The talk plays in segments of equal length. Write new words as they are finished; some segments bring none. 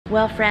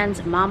Well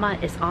friends, Mama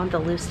is on the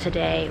loose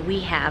today.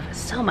 We have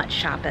so much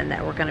shopping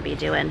that we're gonna be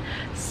doing.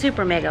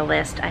 Super mega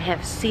list. I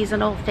have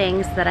seasonal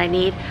things that I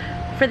need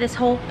for this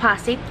whole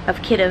posse of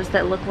kiddos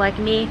that look like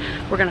me.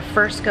 We're gonna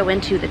first go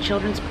into the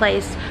children's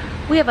place.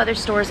 We have other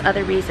stores,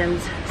 other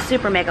reasons,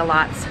 super mega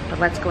lots, but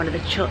let's go into the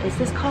is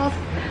this called?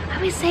 I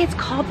always say it's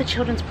called the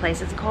children's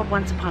place. It's called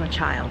Once Upon a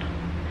Child.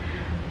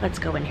 Let's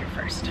go in here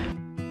first.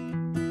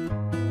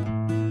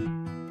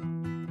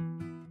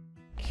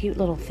 Cute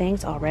little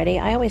things already.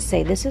 I always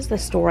say this is the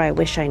store I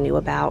wish I knew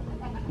about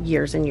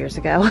years and years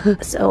ago.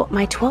 So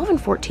my 12 and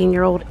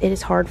 14-year-old, it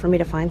is hard for me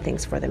to find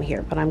things for them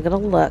here, but I'm gonna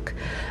look.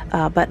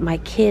 But my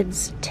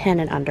kids 10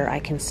 and under, I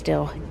can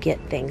still get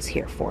things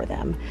here for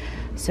them.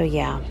 So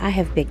yeah, I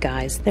have big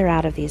guys. They're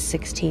out of these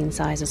 16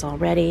 sizes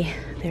already.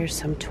 There's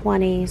some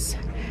 20s.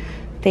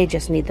 They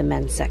just need the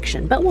men's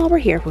section. But while we're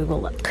here, we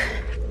will look.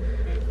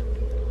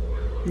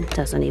 It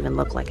doesn't even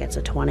look like it's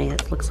a 20.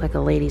 It looks like a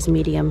ladies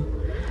medium.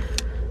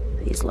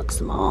 These look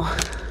small.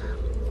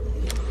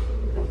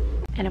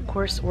 And of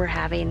course, we're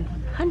having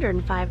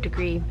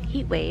 105-degree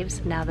heat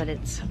waves now that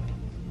it's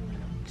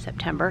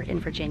September in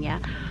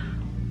Virginia.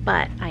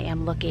 But I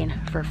am looking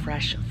for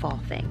fresh fall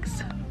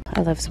things.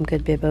 I love some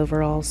good bib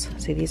overalls.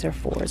 See, these are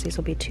 4s. These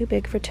will be too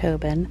big for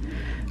Tobin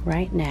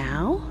right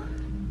now.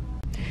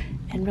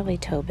 And really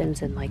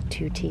Tobin's in like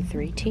 2T,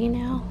 3T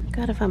now.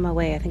 God, if I'm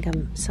away, I think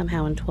I'm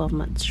somehow in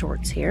 12-month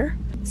shorts here.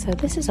 So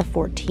this is a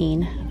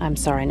 14. I'm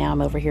sorry, now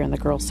I'm over here in the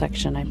girls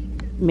section. I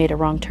made a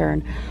wrong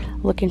turn.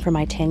 Looking for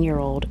my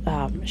 10-year-old.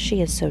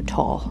 She is so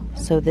tall.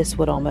 So this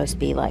would almost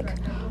be like,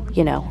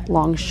 you know,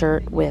 long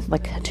shirt with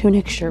like a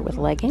tunic shirt with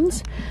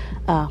leggings.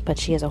 But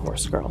she is a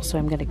horse girl, so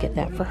I'm gonna get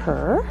that for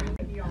her.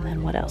 And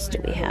then what else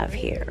do we have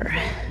here?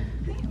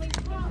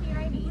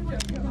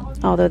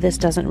 Although this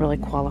doesn't really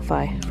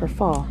qualify for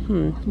fall.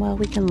 Well,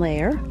 we can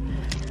layer.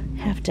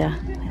 I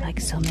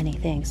like so many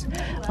things.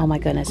 Oh my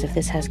goodness, if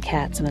this has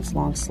cats and it's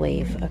long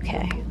sleeve.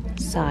 Okay,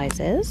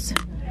 sizes.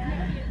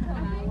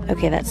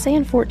 Okay, that's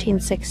saying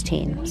 14,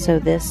 16. So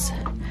this,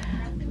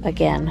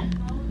 again,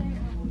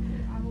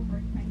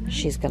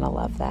 she's gonna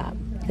love that.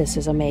 This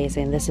is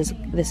amazing. This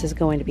is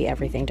going to be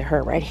everything to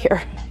her right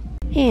here.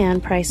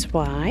 And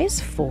price-wise,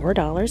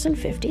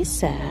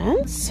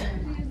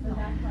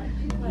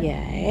 $4.50.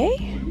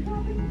 Yay.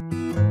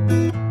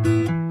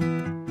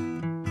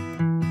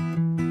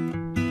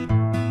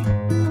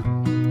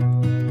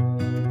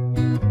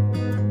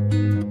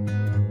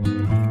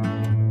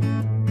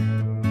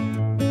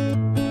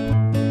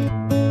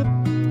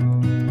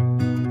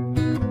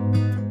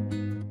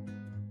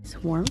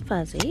 Warm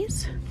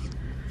fuzzies.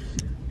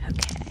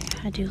 Okay,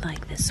 I do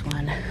like this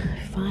one.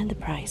 Find the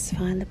price,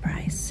 find the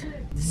price.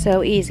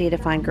 So easy to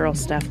find girl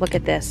stuff. Look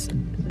at this.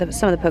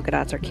 Some of the polka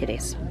dots are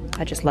kitties.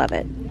 I just love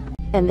it.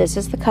 And this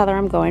is the color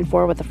I'm going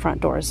for with the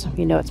front doors.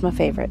 You know it's my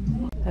favorite.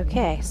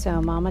 Okay,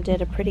 so Mama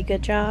did a pretty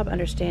good job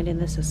understanding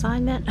this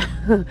assignment.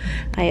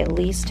 I at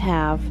least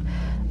have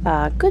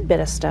a good bit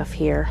of stuff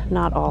here.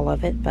 Not all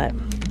of it, but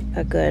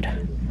a good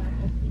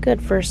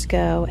first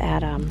go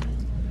at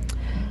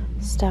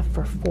stuff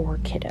for 4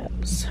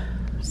 kiddos.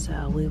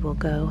 So we will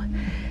go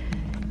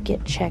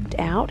get checked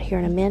out here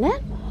in a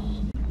minute.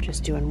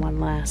 Just doing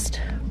one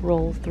last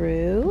roll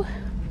through.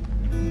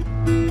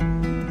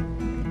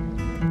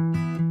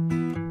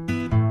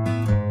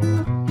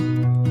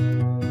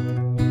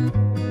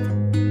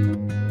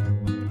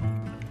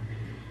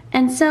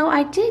 And so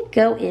I did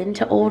go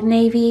into Old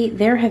Navy.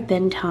 There have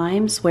been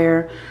times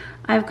where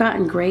I've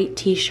gotten great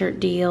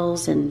t-shirt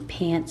deals and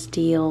pants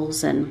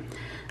deals and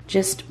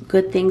just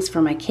good things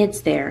for my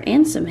kids there,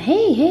 and some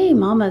hey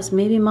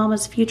maybe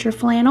Mama's future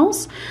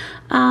flannels.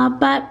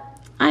 But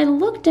I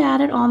looked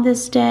at it on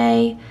this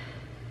day.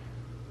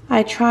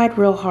 I tried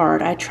real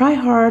hard. I try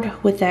hard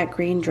with that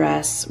green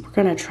dress. We're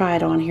gonna try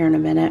it on here in a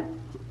minute.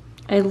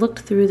 I looked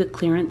through the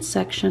clearance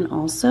section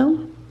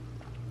also,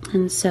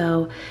 and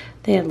so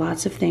they had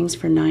lots of things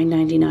for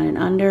 $9.99 and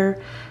under.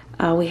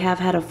 We have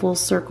had a full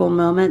circle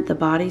moment. The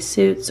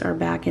bodysuits are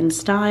back in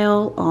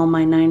style. All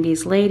my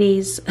 90s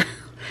ladies.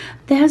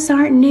 Those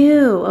aren't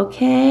new,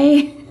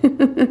 okay?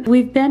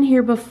 We've been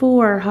here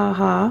before,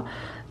 haha.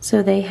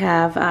 So they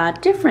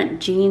have different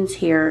jeans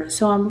here.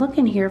 So I'm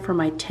looking here for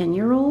my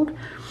 10-year-old,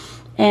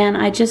 and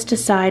I just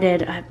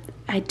decided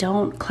I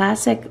don't,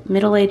 classic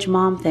middle-aged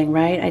mom thing,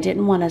 right? I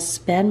didn't want to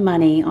spend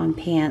money on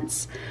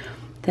pants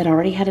that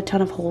already had a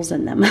ton of holes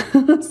in them.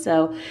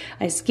 So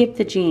I skipped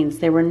the jeans.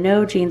 There were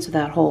no jeans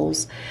without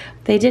holes.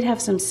 They did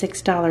have some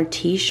 $6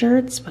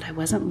 t-shirts, but I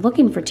wasn't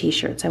looking for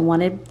t-shirts. I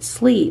wanted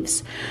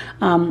sleeves.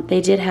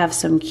 They did have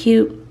some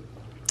cute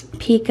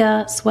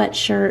Pika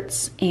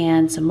sweatshirts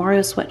and some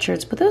Mario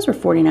sweatshirts, but those were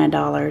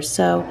 $49.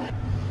 So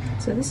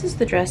this is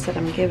the dress that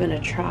I'm giving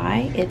a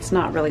try. It's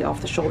not really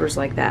off the shoulders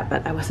like that,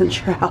 but I wasn't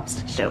sure how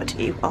else to show it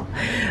to you all.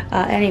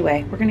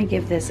 Anyway, we're gonna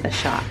give this a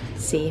shot,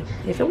 see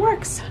if it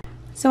works.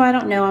 So I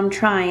don't know, I'm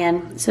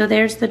trying. So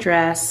there's the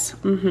dress,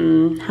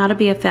 how to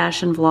be a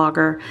fashion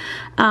vlogger.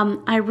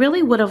 I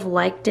really would have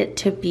liked it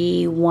to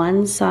be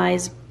one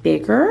size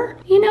bigger.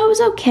 You know, it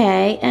was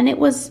okay, and it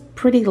was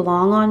pretty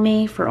long on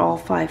me for all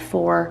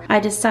 5'4". I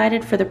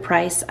decided for the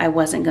price I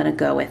wasn't going to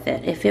go with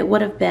it. If it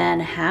would have been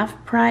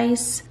half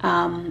price,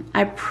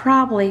 I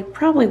probably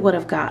would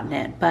have gotten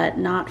it, but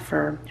not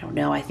for, I don't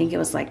know, I think it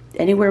was like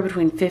anywhere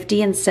between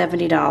 $50 and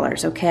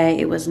 $70, okay?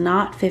 It was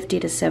not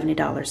 $50 to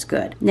 $70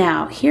 good.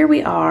 Now, here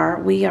we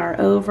are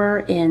over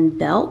in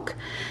Belk,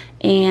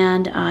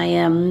 and I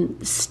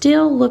am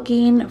still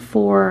looking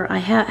for, I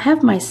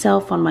have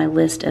myself on my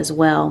list as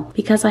well,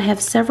 because I have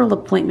several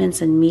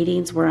appointments and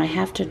meetings where I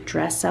have to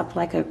dress up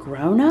like a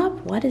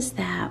grown-up. What is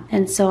that?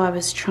 And so I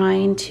was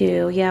trying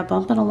to, yeah,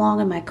 bumping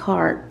along in my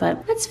cart,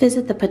 but let's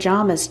visit the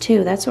pajamas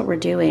too. That's what we're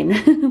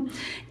doing.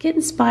 Get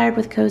inspired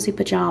with cozy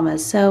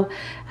pajamas. So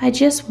I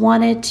just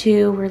wanted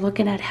to, we're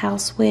looking at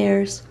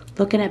housewares,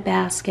 looking at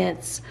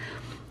baskets,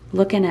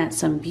 looking at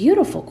some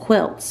beautiful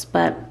quilts,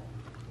 but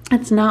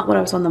that's not what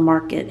I was in the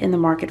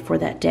market for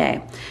that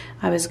day.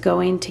 I was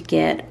going to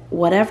get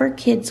whatever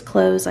kids'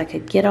 clothes I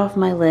could get off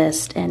my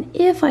list, and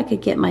if I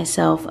could get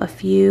myself a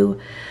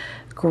few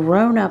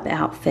grown-up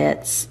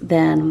outfits,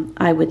 then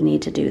I would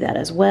need to do that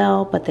as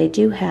well. But they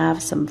do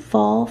have some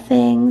fall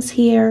things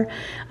here.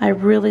 I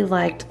really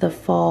liked the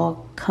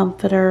fall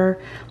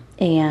comforter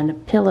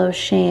and pillow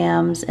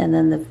shams, and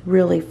then the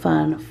really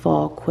fun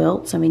fall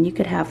quilts. I mean, you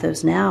could have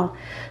those now,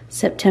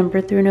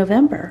 September through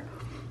November.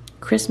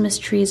 Christmas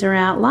trees are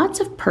out.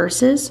 Lots of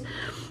purses.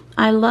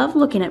 I love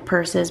looking at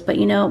purses, but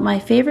you know, my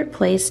favorite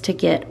place to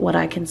get what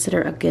I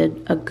consider a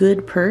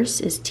good purse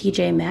is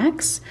TJ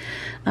Maxx.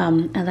 I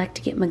like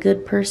to get my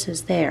good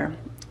purses there.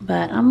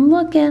 But I'm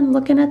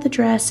looking at the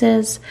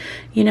dresses.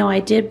 You know, I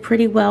did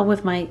pretty well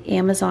with my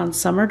Amazon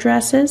summer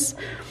dresses,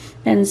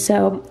 and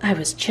so I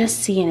was just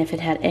seeing if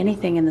it had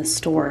anything in the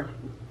store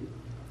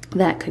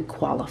that could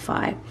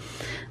qualify.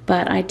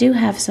 But I do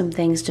have some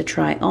things to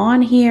try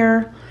on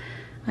here.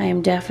 I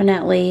am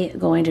definitely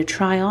going to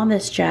try on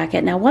this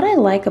jacket. Now, what I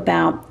like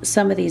about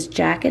some of these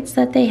jackets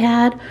that they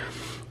had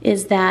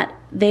is that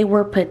they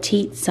were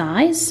petite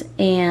size,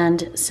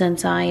 and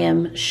since I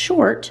am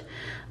short,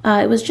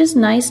 it was just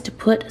nice to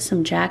put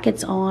some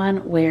jackets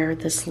on where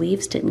the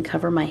sleeves didn't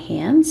cover my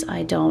hands.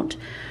 I don't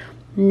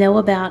know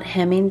about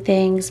hemming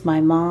things.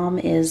 My mom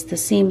is the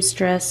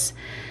seamstress,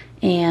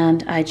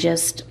 and I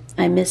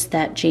missed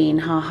that gene,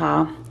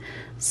 haha.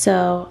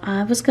 So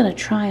I was going to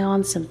try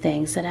on some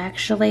things that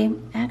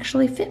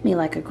actually fit me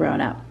like a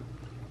grown-up.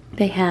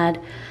 They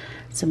had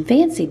some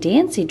fancy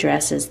dancy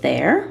dresses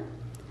there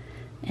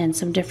and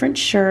some different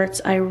shirts.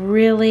 I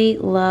really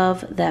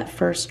love that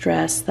first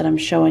dress that I'm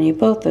showing you.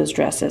 Both those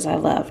dresses I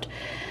loved.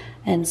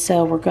 And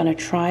so we're going to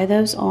try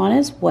those on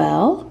as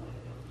well.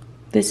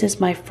 This is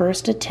my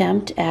first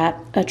attempt at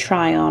a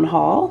try-on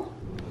haul.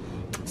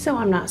 So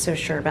I'm not so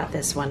sure about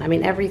this one. I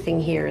mean, everything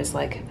here is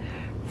like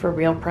for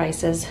real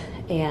prices.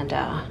 And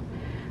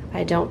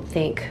I don't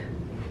think,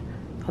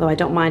 although I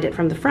don't mind it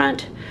from the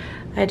front,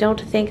 I don't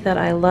think that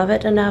I love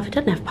it enough. It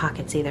doesn't have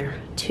pockets either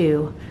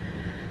to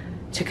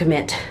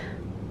commit.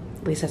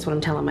 At least that's what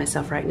I'm telling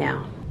myself right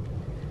now.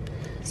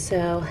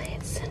 So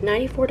it's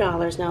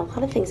 $94. Now, a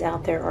lot of things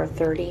out there are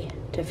 30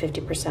 to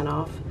 50%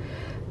 off.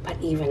 But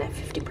even at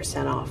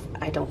 50% off,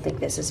 I don't think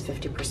this is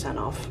 50%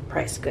 off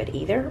price good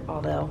either.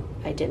 Although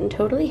I didn't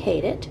totally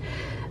hate it.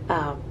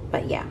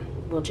 But yeah,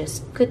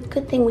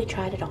 good thing we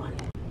tried it on.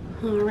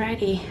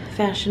 Alrighty,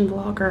 fashion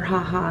blogger,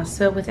 haha.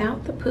 So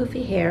without the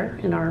poofy hair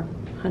in our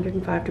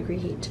 105-degree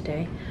heat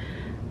today,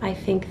 I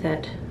think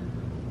that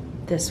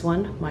this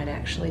one might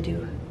actually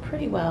do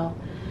pretty well.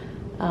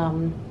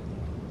 Not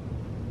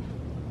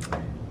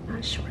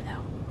sure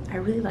though. I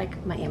really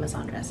like my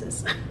Amazon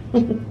dresses.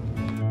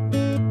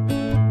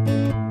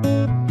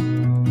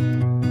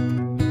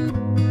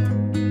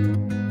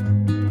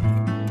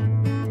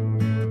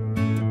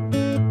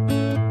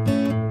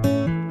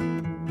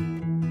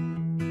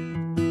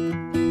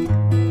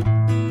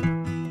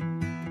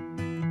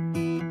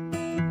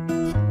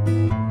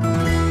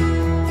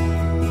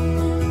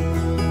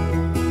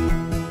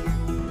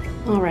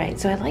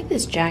 So I like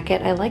this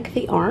jacket. I like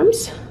the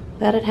arms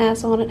that it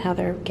has on it, how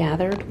they're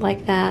gathered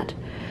like that.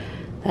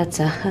 That's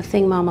a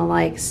thing Mama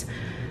likes.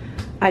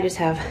 I just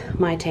have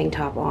my tank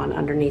top on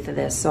underneath of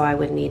this, so I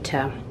would need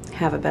to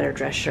have a better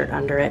dress shirt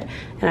under it,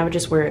 and I would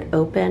just wear it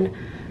open.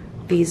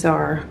 These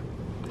are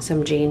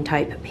some jean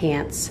type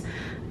pants.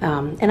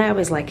 And I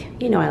always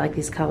like, you know, I like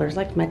these colors,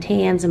 like my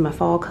tans and my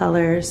fall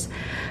colors.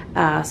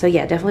 So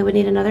yeah, definitely would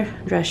need another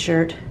dress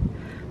shirt,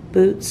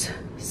 boots,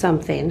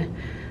 something.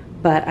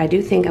 But I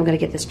do think I'm going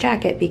to get this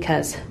jacket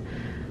because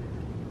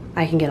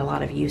I can get a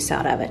lot of use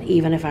out of it,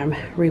 even if I'm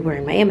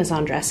re-wearing my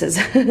Amazon dresses.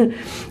 In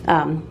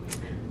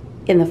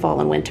the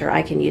fall and winter,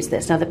 I can use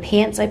this. Now the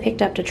pants I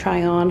picked up to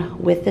try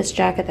on with this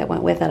jacket that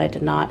went with it, I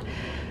did not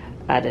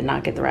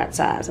get the right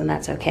size, and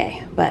that's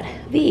okay. But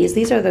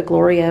these are the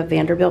Gloria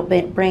Vanderbilt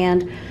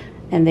brand,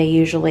 and they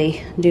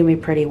usually do me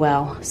pretty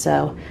well,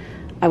 so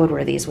I would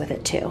wear these with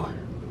it too.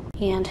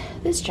 And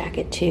this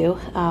jacket too,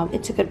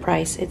 it's a good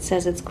price. It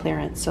says it's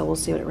clearance, so we'll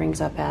see what it rings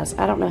up as.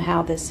 I don't know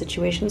how this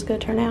situation's gonna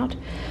turn out.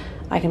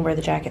 I can wear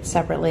the jacket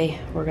separately.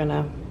 We're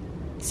gonna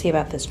see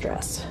about this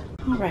dress.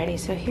 Alrighty,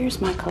 so here's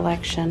my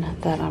collection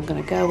that I'm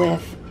gonna go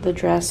with. The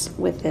dress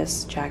with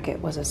this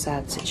jacket was a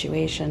sad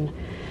situation,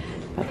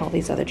 but all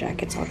these other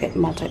jackets I'll get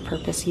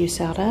multi-purpose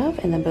use out of,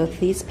 and then both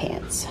these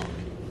pants.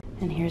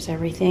 And here's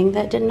everything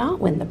that did not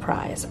win the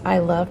prize. I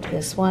loved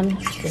this one.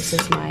 This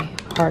is my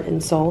heart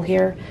and soul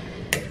here.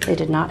 They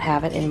did not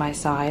have it in my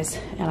size,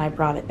 and I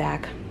brought it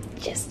back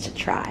just to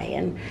try,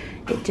 and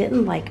it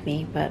didn't like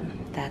me, but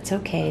that's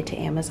okay. To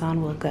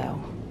Amazon we'll go.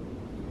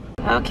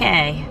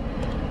 Okay.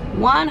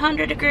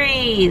 100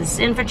 degrees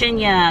in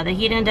Virginia. The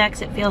heat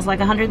index, it feels like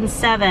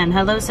 107.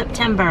 Hello,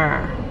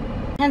 September.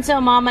 And so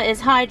Mama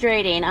is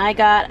hydrating. I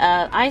got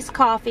iced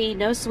coffee,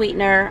 no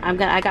sweetener.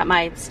 I got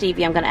my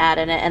stevia I'm gonna add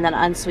in it, and then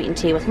unsweetened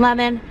tea with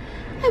lemon.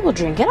 I will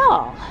drink it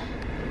all.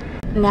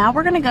 Now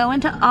we're gonna go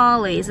into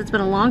Ollie's. It's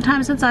been a long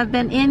time since I've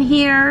been in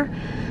here.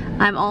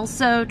 I'm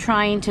also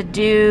trying to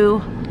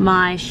do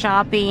my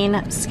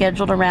shopping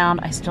scheduled around.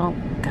 I still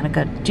gonna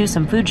go do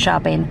some food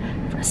shopping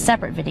for a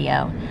separate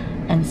video.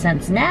 And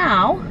since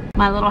now,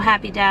 my little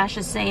happy dash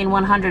is saying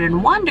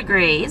 101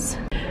 degrees,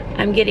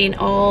 I'm getting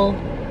all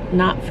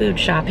not food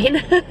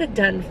shopping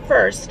done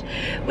first.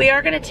 We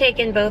are gonna take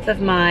in both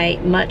of my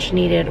much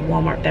needed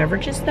Walmart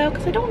beverages though,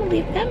 because I don't wanna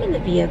leave them in the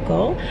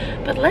vehicle.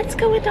 But let's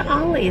go into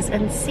Ollie's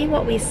and see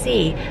what we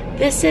see.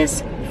 This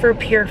is for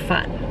pure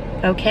fun,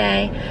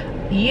 okay?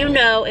 You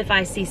know, if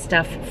I see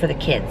stuff for the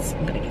kids,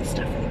 I'm gonna get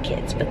stuff for the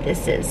kids, but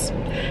this is,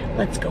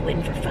 let's go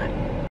in for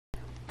fun.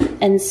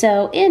 And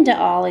so into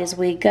Ollie's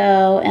we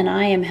go, and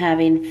I am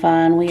having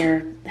fun. We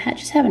are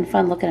just having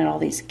fun looking at all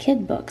these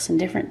kid books and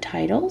different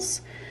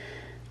titles.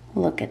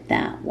 Look at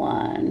that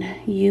one.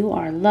 You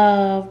Are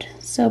Loved.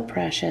 So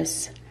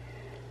precious.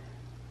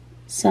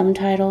 Some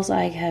titles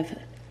I have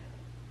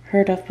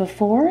heard of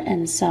before,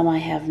 and some I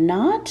have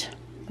not.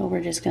 But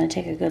we're just going to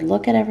take a good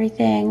look at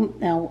everything.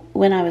 Now,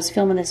 when I was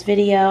filming this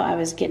video, I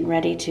was getting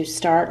ready to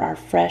start our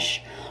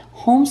fresh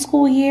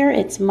homeschool year.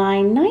 It's my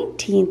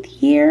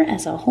 19th year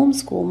as a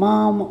homeschool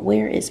mom.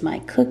 Where is my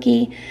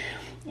cookie?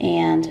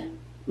 And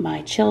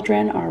my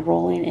children are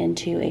rolling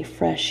into a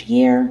fresh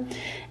year.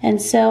 And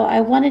so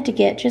I wanted to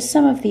get just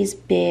some of these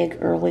big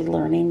early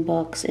learning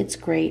books. It's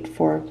great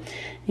for,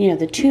 you know,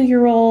 the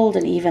 2-year-old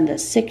and even the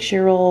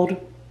 6-year-old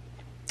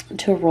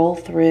to roll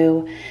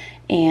through,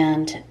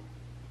 and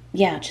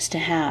yeah, just to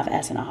have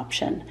as an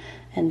option.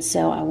 And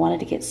so I wanted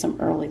to get some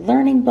early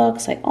learning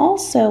books. I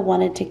also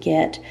wanted to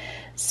get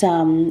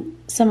some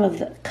of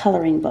the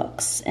coloring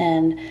books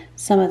and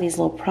some of these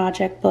little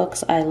project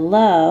books. I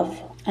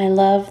love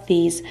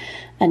these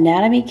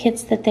anatomy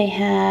kits that they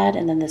had,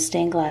 and then the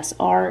stained glass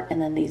art,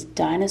 and then these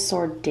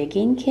dinosaur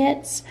digging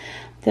kits.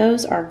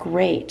 Those are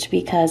great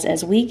because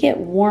as we get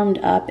warmed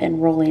up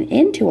and rolling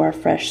into our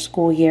fresh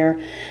school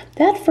year,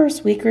 that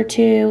first week or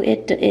two,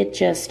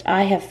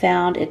 I have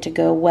found it to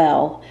go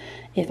well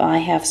if I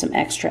have some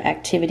extra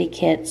activity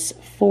kits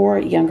for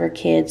younger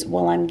kids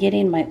while I'm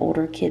getting my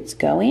older kids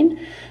going,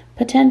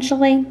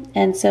 potentially.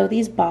 And so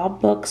these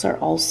Bob books are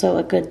also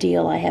a good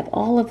deal. I have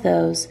all of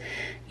those.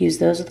 Use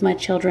those with my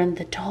children.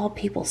 The Tall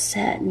People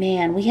set,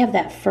 man, we have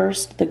that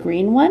first, the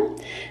green one,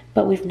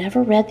 but we've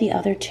never read the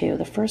other two.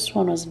 The first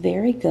one was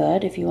very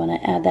good if you want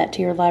to add that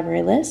to your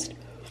library list.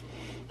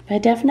 I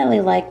definitely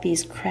like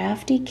these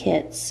crafty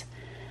kits.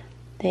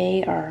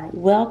 They are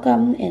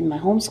welcome in my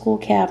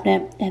homeschool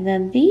cabinet. And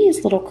then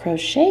these little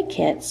crochet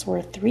kits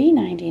were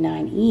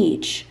 $3.99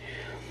 each.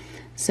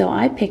 So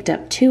I picked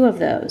up 2 of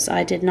those.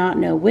 I did not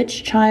know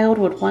which child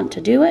would want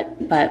to do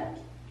it, but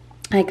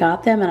I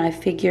got them, and I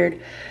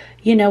figured,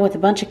 you know, with a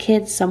bunch of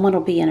kids, someone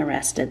will be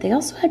interested. They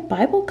also had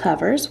Bible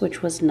covers,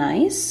 which was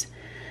nice.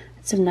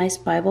 Some nice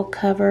Bible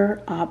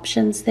cover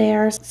options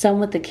there. Some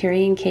with the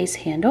carrying case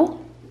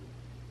handle.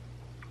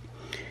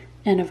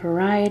 And a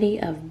variety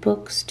of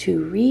books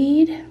to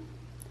read.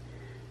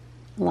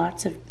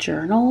 Lots of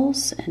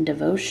journals and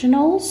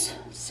devotionals.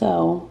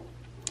 So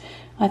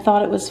I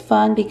thought it was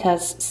fun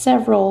because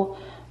several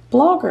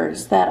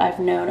bloggers that I've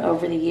known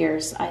over the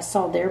years, I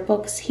saw their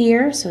books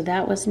here, so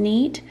that was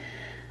neat.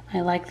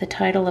 I like the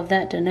title of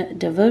that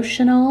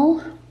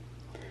devotional.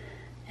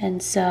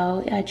 And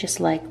so I just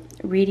like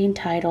reading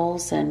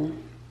titles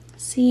and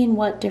seeing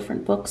what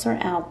different books are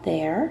out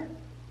there.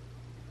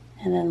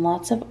 And then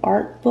lots of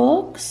art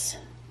books.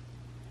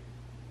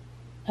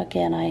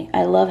 Again,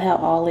 I love how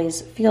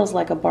Ollie's feels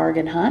like a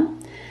bargain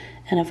hunt.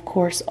 And of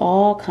course,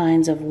 all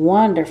kinds of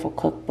wonderful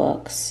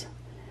cookbooks.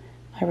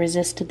 I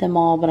resisted them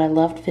all, but I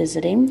loved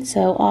visiting.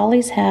 So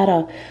Ollie's had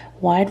a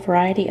wide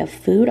variety of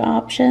food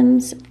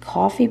options,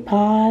 coffee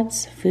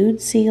pods,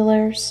 food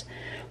sealers.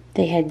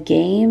 They had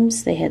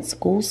games, they had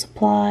school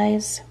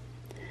supplies.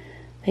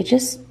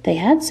 They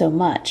had so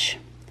much.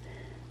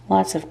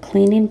 Lots of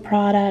cleaning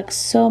products,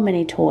 so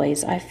many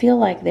toys. I feel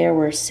like there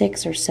were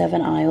 6 or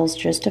 7 aisles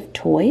just of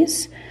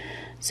toys.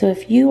 So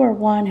if you are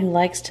one who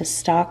likes to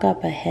stock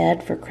up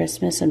ahead for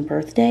Christmas and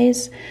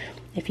birthdays,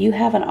 if you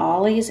have an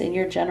Ollie's in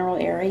your general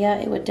area,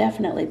 it would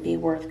definitely be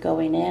worth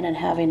going in and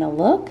having a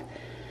look.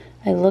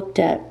 I looked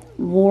at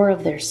more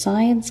of their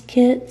science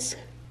kits,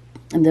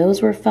 and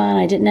those were fun.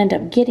 I didn't end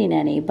up getting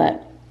any,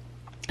 but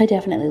I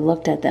definitely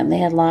looked at them. They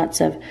had lots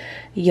of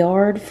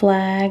yard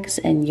flags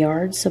and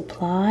yard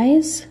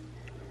supplies.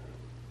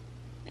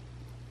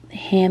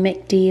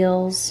 Hammock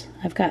deals.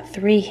 I've got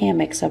 3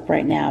 hammocks up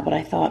right now, but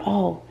I thought,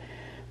 oh,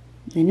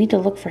 I need to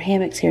look for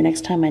hammocks here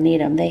next time I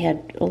need them. They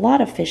had a lot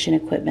of fishing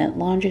equipment,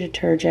 laundry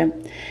detergent,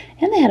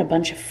 and they had a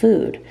bunch of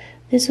food.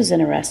 This was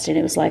interesting.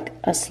 It was like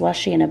a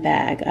slushie in a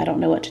bag. I don't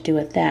know what to do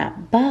with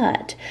that.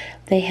 But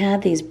they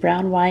had these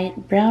brown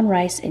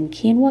rice and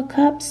quinoa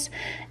cups.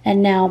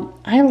 And now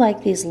I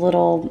like these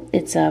little,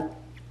 it's a,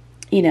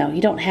 you know,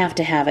 you don't have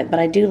to have it, but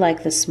I do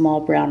like the small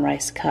brown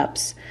rice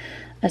cups,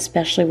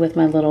 especially with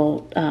my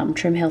little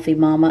Trim Healthy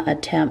Mama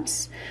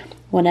attempts.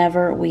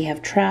 Whenever we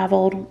have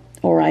traveled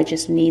or I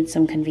just need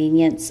some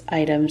convenience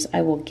items,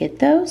 I will get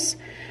those.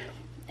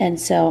 And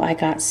so I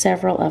got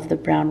several of the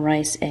brown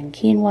rice and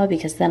quinoa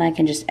because then I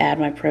can just add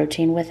my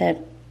protein with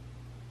it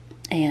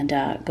and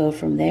go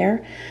from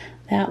there.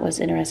 That was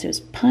interesting. It was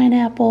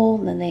pineapple.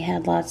 Then they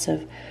had lots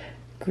of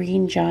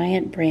Green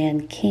Giant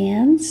brand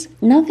cans.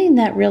 Nothing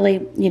that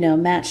really, you know,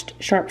 matched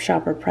Sharp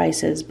Shopper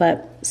prices,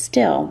 but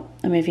still,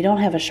 I mean, if you don't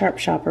have a Sharp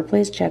Shopper,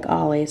 please check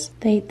Ollie's.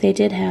 They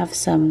did have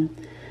some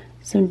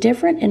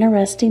different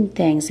interesting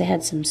things. They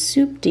had some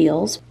soup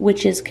deals,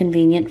 which is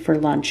convenient for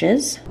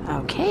lunches.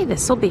 Okay,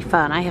 this will be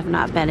fun. I have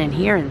not been in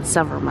here in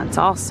several months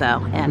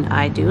also, and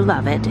I do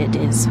love it. It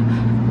is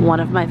one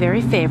of my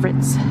very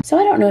favorites. So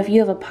I don't know if you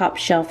have a pop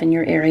shelf in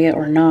your area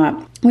or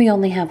not. We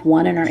only have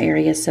one in our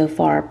area so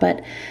far,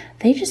 but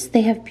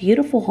they have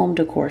beautiful home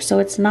decor. So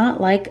it's not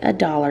like a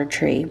Dollar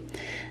Tree.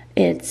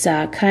 It's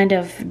kind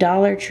of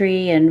Dollar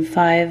Tree and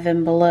Five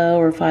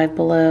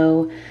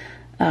Below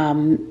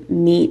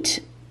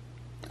meet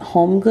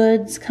home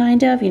goods,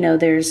 kind of. You know,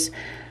 there's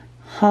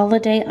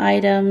holiday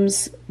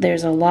items,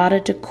 there's a lot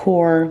of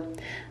decor,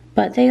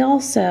 but they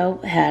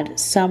also had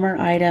summer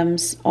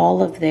items.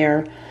 All of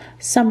their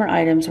summer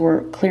items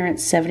were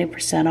clearance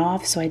 70%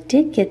 off. So I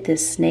did get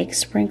this snake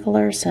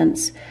sprinkler.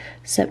 Since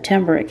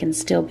September, it can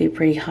still be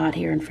pretty hot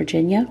here in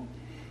Virginia.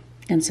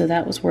 And so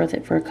that was worth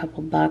it for a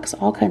couple bucks.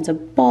 All kinds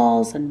of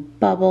balls and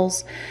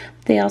bubbles.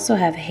 They also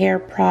have hair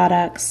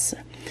products,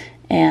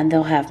 and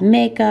they'll have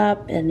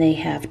makeup, and they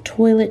have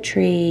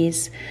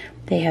toiletries.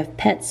 They have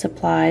pet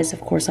supplies.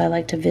 Of course, I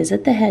like to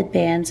visit the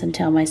headbands and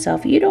tell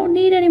myself, you don't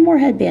need any more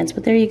headbands.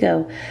 But there you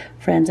go,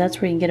 friends.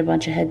 That's where you can get a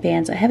bunch of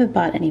headbands. I haven't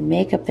bought any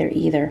makeup there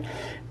either,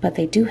 but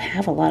they do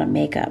have a lot of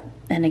makeup.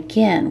 And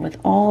again, with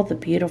all the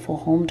beautiful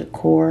home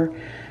decor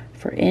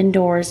for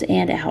indoors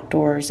and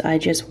outdoors, I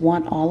just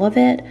want all of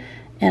it,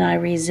 and I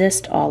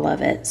resist all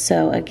of it.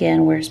 So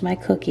again, where's my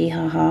cookie?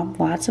 Haha.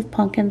 Lots of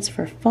pumpkins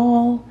for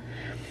fall.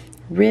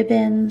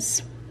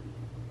 Ribbons.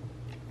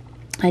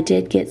 I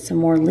did get some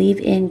more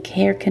leave-in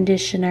hair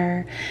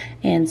conditioner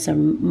and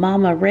some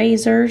momma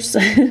razors.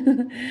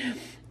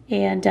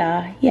 And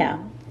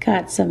yeah,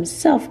 got some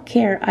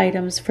self-care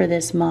items for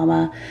this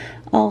mama.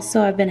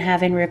 Also, I've been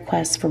having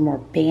requests for more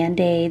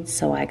Band-Aids,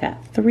 so I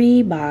got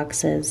 3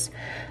 boxes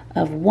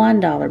of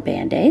 $1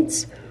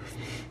 Band-Aids.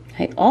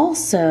 I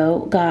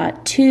also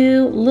got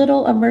 2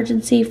 little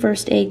emergency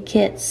first aid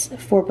kits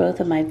for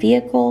both of my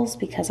vehicles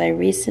because I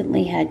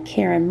recently had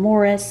Karen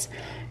Morris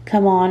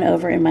come on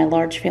over in my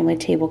large family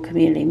table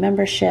community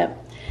membership,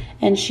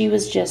 and she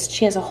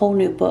has a whole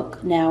new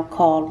book now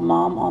called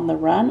Mom on the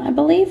Run, I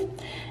believe.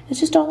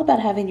 It's just all about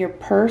having your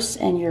purse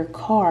and your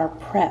car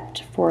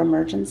prepped for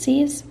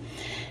emergencies.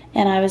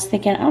 And I was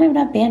thinking, I don't even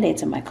have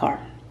Band-Aids in my car.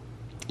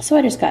 So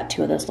I just got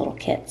 2 of those little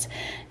kits.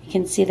 You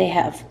can see they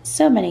have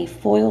so many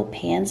foil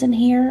pans in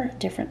here,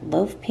 different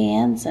loaf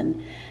pans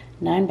and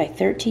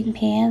 9x13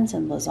 pans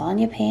and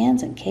lasagna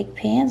pans and cake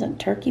pans and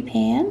turkey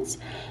pans.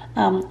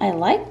 I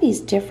like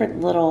these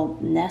different little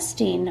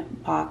nesting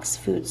box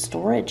food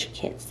storage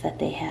kits that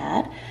they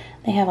had.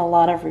 They have a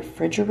lot of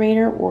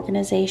refrigerator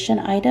organization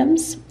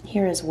items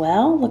here as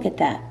well. Look at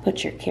that.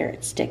 Put your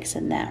carrot sticks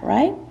in that,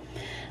 right?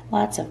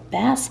 Lots of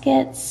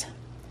baskets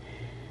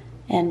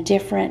and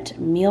different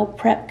meal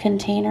prep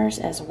containers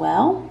as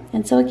well.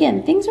 And so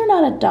again, things are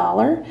not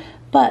 $1,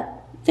 but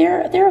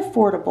they're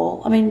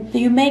affordable. I mean,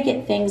 you may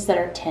get things that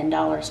are $10,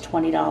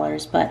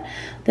 $20, but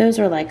those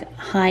are like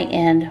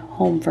high-end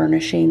home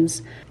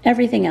furnishings.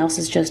 Everything else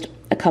is just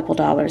a couple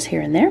dollars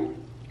here and there.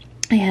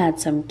 I had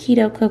some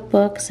keto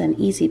cookbooks and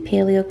easy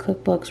paleo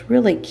cookbooks,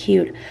 really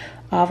cute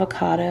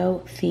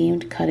avocado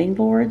themed cutting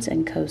boards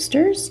and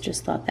coasters.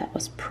 Just thought that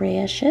was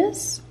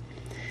precious.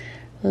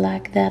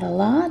 Like that a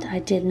lot. I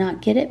did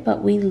not get it,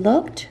 but we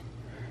looked.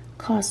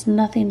 Cost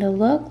nothing to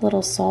look.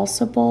 Little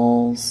salsa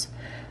bowls.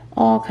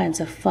 All kinds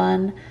of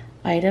fun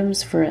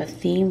items for a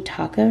themed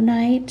taco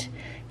night.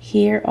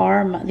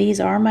 These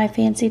are my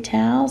fancy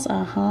towels.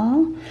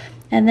 And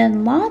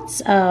then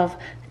lots of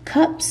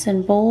cups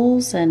and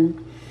bowls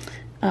and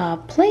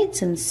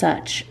plates and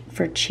such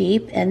for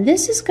cheap. And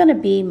this is going to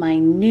be my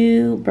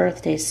new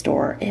birthday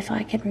store, if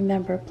I can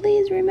remember.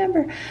 Please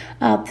remember.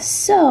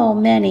 So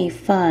many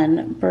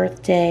fun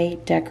birthday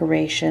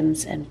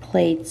decorations and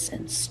plates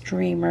and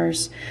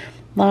streamers.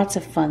 Lots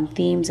of fun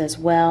themes as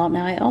well.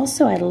 Now I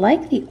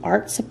like the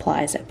art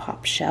supplies at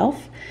Pop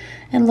Shelf.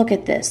 And look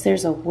at this,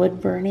 there's a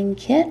wood burning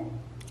kit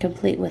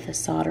complete with a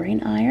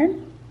soldering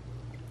iron.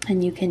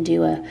 And you can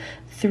do a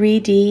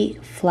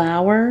 3D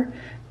flower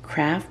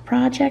craft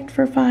project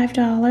for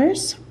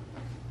 $5.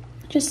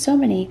 Just so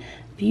many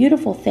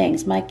beautiful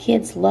things. My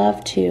kids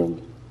love to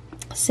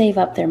save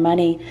up their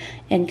money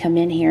and come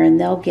in here, and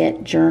they'll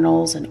get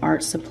journals and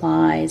art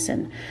supplies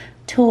and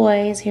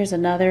toys. Here's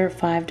another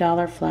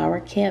 $5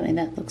 flower kit. I mean,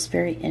 that looks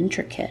very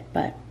intricate,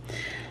 but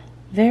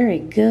very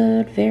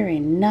good, very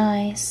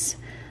nice.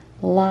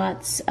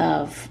 Lots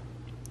of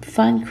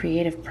fun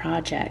creative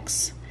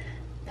projects.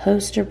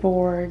 Poster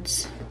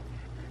boards,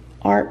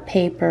 art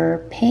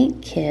paper,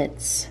 paint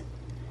kits,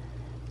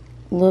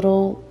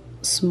 little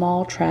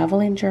small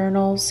traveling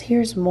journals.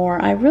 Here's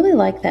more. I really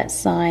like that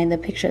sign, the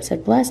picture. It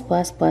said blessed,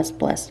 blessed, blessed,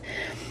 blessed.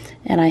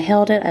 And I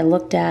held it, I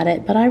looked at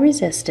it, but I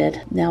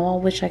resisted. Now I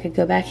wish I could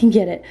go back and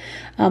get it.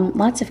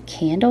 Lots of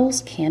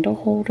candles, candle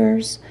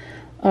holders,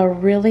 a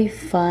really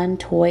fun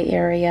toy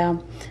area,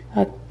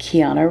 a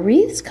Keanu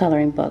Reeves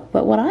coloring book.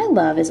 But what I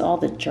love is all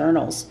the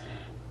journals.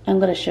 I'm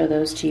going to show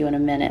those to you in a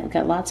minute. We've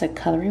got lots of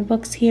coloring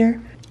books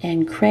here,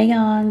 and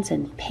crayons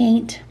and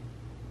paint,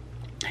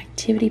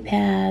 activity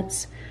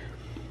pads,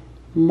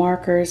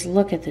 markers.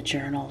 Look at the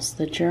journals,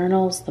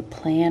 the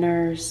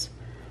planners.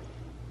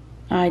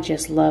 I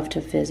just love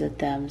to visit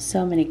them.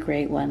 So many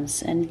great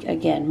ones. And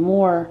again,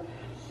 more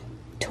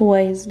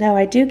toys. Now,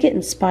 I do get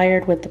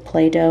inspired with the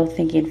Play-Doh,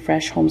 thinking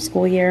fresh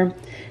homeschool year.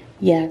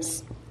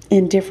 Yes,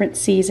 in different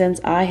seasons,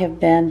 I have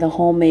been the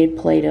homemade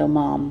Play-Doh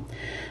mom.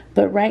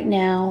 But right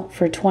now,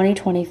 for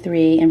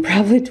 2023 and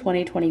probably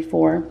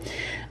 2024,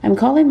 I'm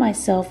calling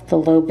myself the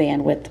low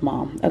bandwidth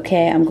mom.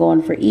 Okay, I'm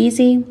going for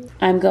easy.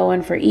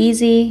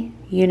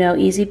 You know,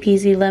 easy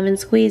peasy lemon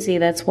squeezy.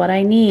 That's what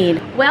I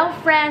need. Well,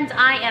 friends,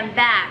 I am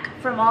back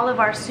from all of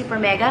our super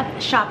mega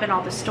shop in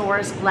all the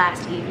stores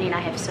last evening. I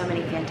have so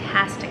many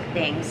fantastic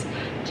things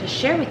to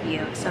share with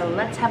you. So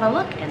let's have a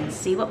look and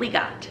see what we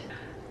got.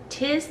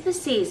 'Tis the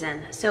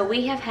season. So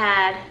we have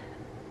had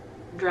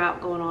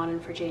drought going on in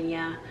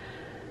Virginia.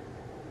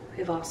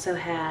 We've also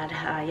had,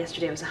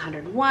 yesterday was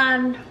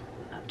 101,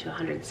 up to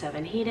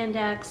 107 heat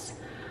index.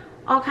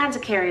 All kinds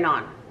of carrying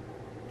on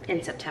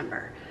in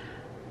September.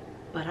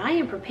 But I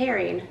am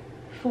preparing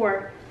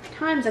for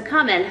times a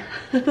coming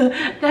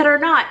that are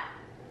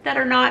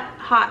not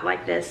hot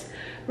like this,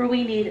 where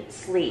we need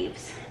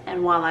sleeves.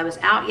 And while I was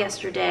out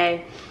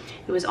yesterday,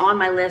 it was on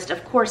my list.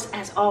 Of course,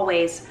 as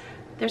always,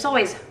 there's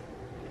always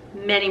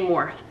many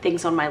more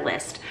things on my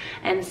list.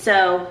 And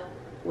so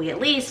we at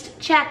least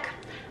check.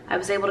 I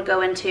was able to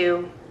go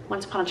into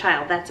Once Upon a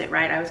Child, that's it,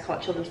 right? I always call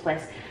it Children's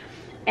Place,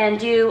 and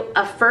do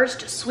a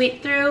first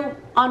sweep through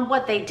on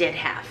what they did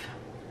have.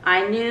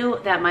 I knew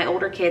that my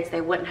older kids, they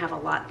wouldn't have a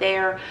lot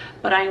there,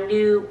 but I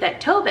knew that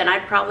Tobin,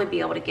 I'd probably be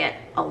able to get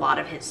a lot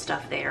of his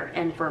stuff there.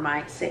 And for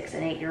my 6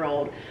 and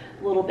 8-year-old,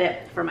 a little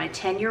bit for my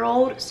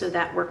 10-year-old, so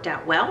that worked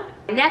out well.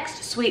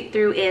 Next sweep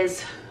through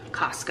is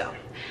Costco.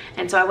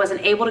 And so I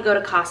wasn't able to go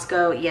to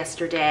Costco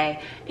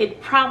yesterday.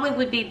 It probably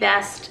would be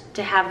best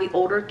to have the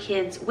older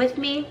kids with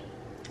me,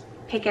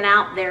 picking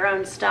out their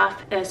own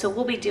stuff. So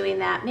we'll be doing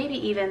that, maybe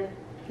even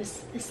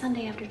this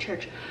Sunday after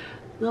church.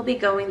 We'll be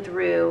going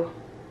through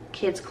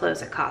kids'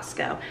 clothes at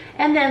Costco.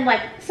 And then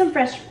like some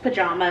fresh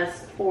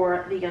pajamas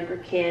for the younger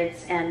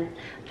kids. And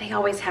they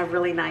always have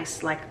really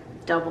nice like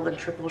double and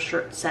triple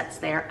shirt sets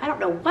there. I don't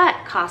know what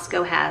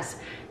Costco has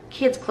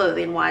kids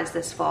clothing wise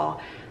this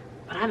fall,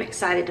 but I'm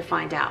excited to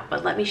find out.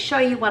 But let me show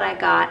you what I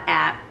got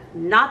at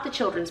not the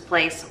Children's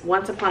Place,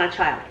 Once Upon a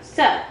Child.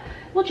 So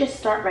we'll just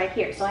start right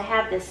here. So I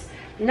have this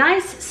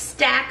nice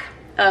stack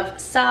of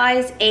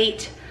size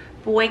 8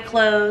 boy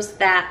clothes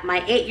that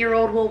my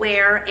 8-year-old will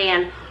wear,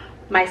 and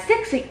my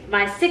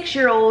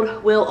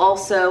 6-year-old will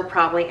also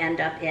probably end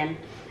up in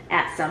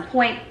at some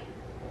point.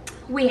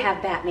 We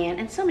have Batman,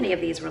 and so many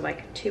of these were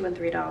like $2 and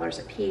 $3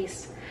 a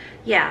piece.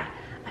 Yeah,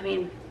 I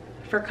mean,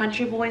 for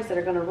country boys that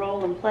are gonna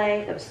roll and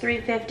play, that was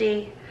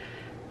 $3.50.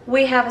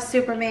 We have a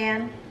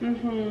Superman.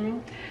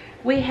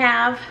 We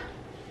have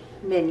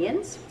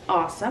Minions.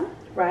 Awesome,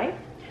 right?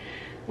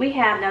 We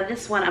have, now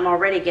this one I'm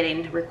already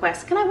getting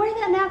requests. Can I wear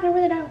that now? Can I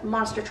wear that now?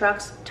 Monster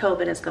Trucks.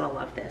 Tobin is gonna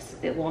love this.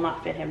 It will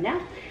not fit him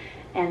now.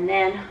 And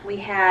then we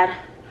had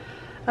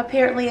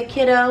apparently a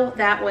kiddo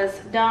that was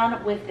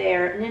done with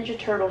their Ninja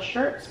Turtle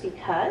shirts,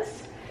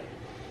 because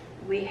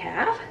we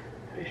have,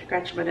 I'm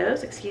scratching my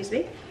nose, excuse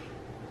me,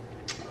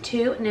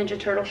 2 Ninja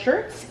Turtle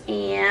shirts.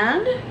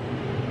 And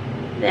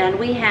then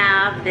we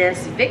have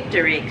this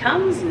Victory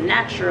Comes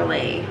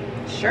Naturally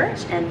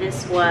shirt, and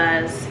this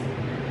was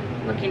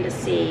looking to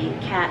see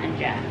Cat and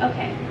Jack.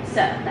 Okay, so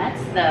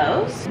that's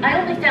those.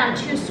 I only found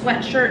 2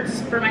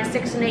 sweatshirts for my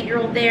 6 and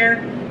 8-year-old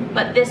there,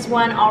 but this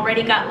one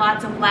already got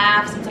lots of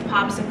laughs. It's a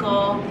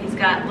popsicle. He's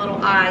got little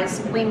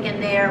eyes winking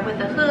there with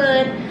a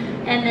hood,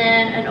 and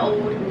then an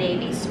Old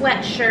Navy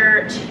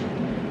sweatshirt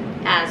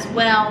as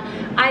well.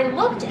 I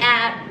looked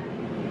at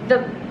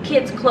the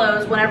kids'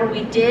 clothes whenever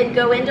we did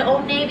go into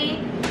Old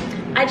Navy.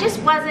 I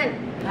just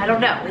wasn't I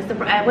don't know.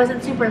 I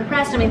wasn't super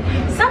impressed. I mean,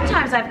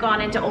 sometimes I've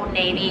gone into Old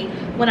Navy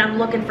when I'm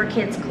looking for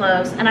kids'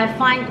 clothes, and I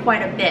find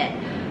quite a bit.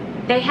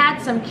 They had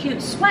some cute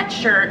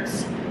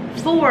sweatshirts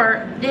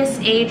for this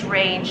age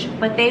range,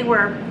 but they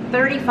were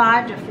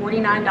 $35 to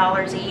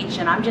 $49 each,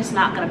 and I'm just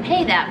not gonna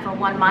pay that for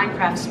one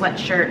Minecraft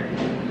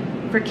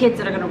sweatshirt for kids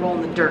that are gonna roll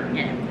in the dirt in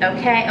it,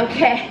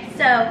 okay?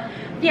 So,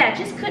 yeah,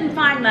 just couldn't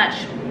find much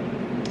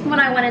when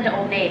I went into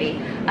Old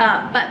Navy.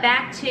 But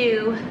back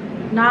to,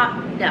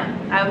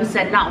 I always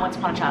said not Once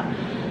Upon a Child.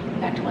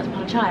 Back to Once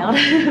Upon a Child.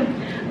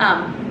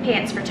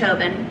 Pants for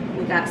Tobin.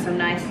 We got some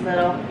nice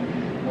little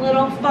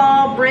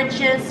fall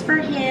breeches for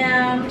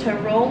him to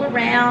roll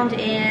around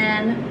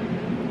in,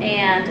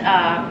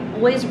 and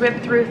always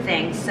rip through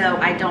things so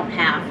I don't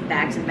have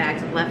bags and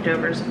bags of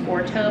leftovers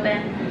for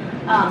Tobin.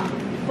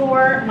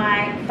 For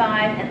my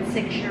 5 and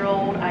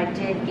 6-year-old, I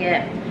did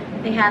get,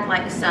 they had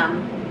like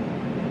some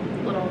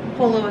little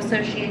Polo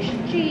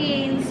Association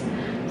jeans,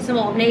 some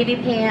Old Navy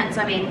pants.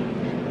 I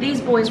mean,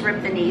 these boys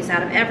rip the knees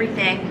out of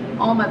everything.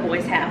 All my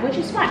boys have, which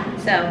is fine.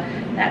 So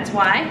that's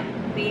why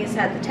these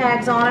had the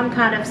tags on them,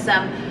 kind of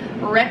some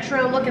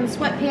retro looking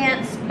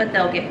sweatpants, but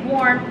they'll get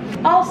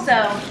worn.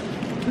 Also,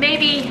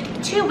 maybe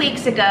 2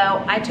 weeks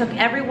ago, I took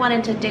everyone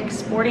into Dick's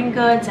Sporting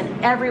Goods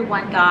and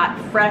everyone got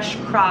fresh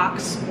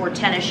Crocs or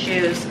tennis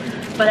shoes,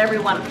 but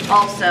everyone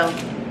also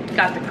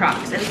got the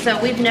Crocs. And so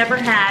we've never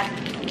had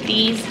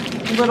these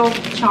little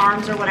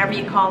charms or whatever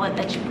you call it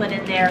that you put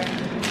in there.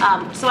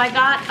 So I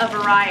got a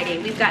variety.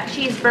 We've got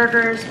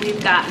cheeseburgers,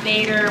 we've got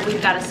Mater,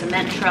 we've got a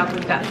cement truck,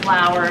 we've got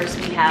flowers,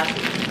 we have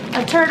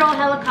a turtle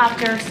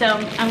helicopter. So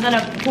I'm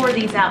gonna pour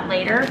these out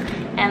later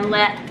and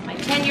let my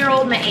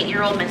 10-year-old, my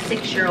 8-year-old, my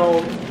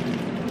 6-year-old,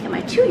 and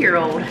my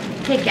 2-year-old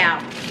pick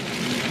out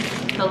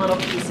the little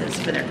pieces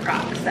for their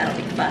Crocs. That'll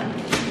be fun.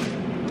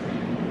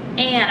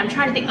 And I'm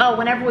trying to think, oh,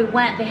 whenever we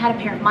went, they had a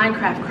pair of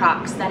Minecraft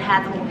Crocs that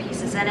had the little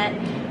pieces in it.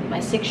 My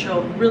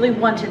 6-year-old really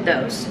wanted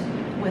those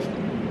with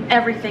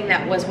everything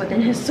that was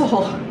within his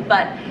soul,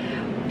 but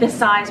the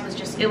size was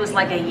just, it was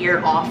like a year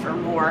off or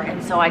more.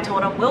 And so I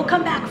told him, we'll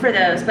come back for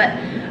those. But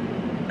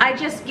I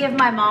just give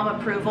my mom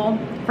approval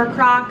for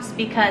Crocs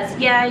because,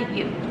 yeah,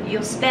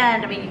 you'll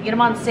spend, I mean, you get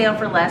them on sale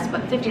for less,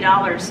 but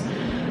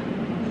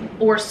 $50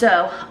 or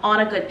so on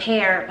a good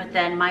pair, but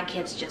then my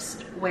kids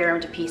just wear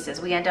them to pieces.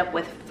 We end up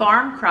with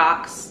farm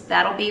Crocs.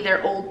 That'll be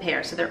their old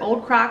pair. So their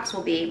old Crocs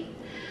will be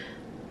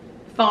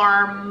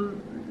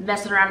farm,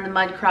 messing around in the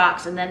mud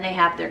Crocs, and then they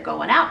have their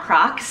going out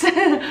Crocs.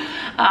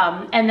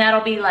 And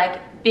that'll be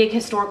like big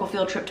historical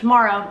field trip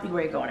tomorrow, you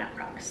wear your going out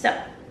Crocs. So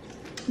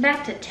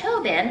back to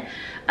Tobin,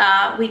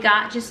 we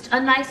got just a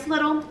nice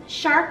little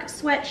shark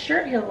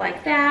sweatshirt. He'll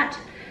like that.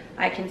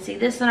 I can see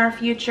this in our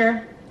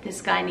future.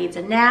 This guy needs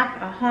a nap.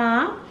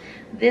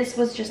 This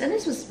was just, and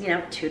this was, you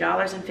know,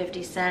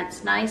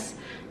 $2.50. Nice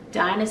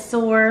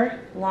dinosaur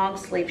long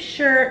sleeve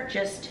shirt,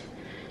 just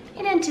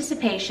in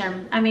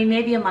anticipation. I mean,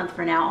 maybe a month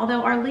from now,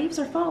 although our leaves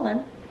are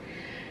falling.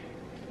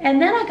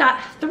 And then I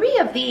got 3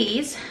 of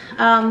these.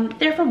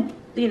 They're from,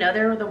 you know,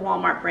 they're the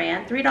Walmart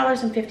brand,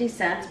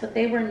 $3.50, but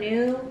they were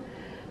new.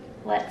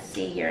 Let's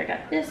see here, I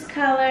got this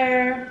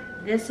color.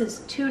 This is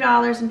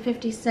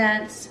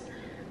 $2.50.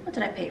 What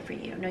did I pay for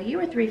you? No, you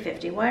were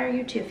 $3.50. Why are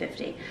you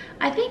 $2.50?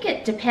 I think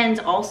it depends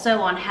also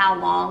on how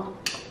long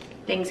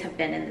things have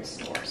been in the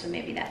store, so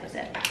maybe that was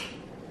it.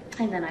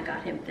 And then I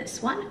got him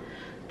this one.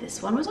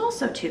 This one was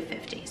also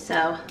 $2.50.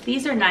 So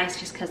these are nice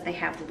just because they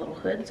have the little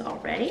hoods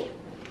already.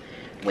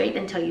 Wait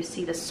until you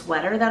see the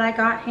sweater that I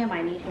got him.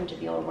 I need him to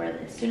be able to wear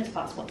this as soon as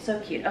possible. It's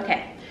so cute.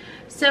 Okay,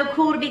 so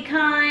cool to be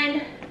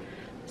kind,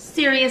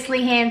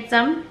 seriously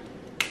handsome.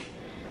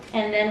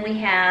 And then we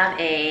have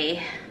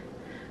a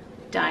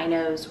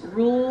Dino's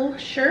Rule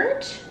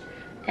shirt,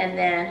 and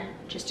then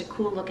just a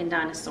cool looking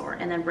dinosaur.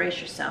 And then brace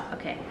yourself.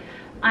 Okay,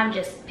 I'm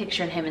just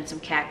picturing him in some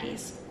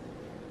khakis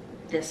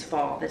this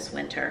fall, this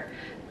winter.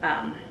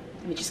 Let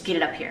me just get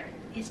it up here.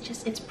 It's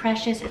just, it's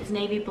precious. It's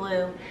navy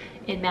blue.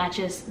 It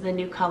matches the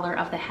new color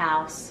of the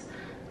house.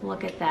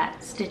 Look at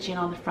that stitching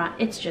on the front.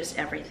 It's just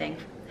everything.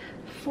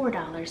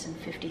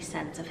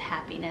 $4.50 of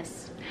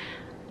happiness.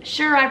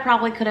 Sure, I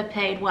probably could have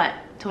paid, what,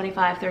 $25,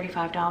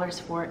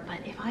 $35 for it, but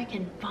if I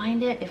can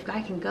find it, if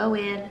I can go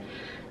in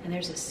and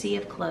there's a sea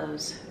of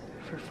clothes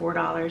for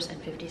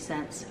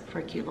 $4.50 for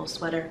a cute little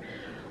sweater,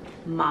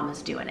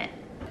 Mama's doing it.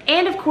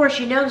 And of course,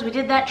 you know, because we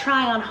did that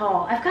try-on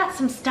haul, I've got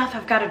some stuff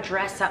I've got to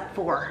dress up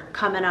for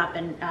coming up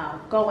and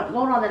going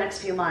on the next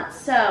few months.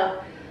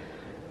 So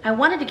I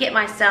wanted to get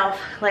myself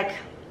like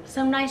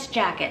some nice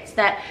jackets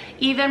that,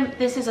 even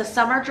this is a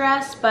summer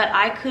dress, but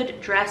I could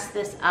dress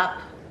this up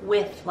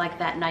with like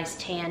that nice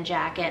tan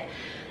jacket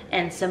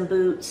and some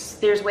boots.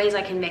 There's ways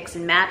I can mix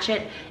and match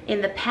it.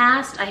 In the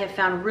past, I have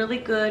found really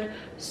good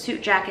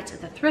suit jackets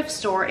at the thrift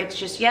store. It's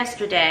just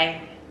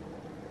yesterday,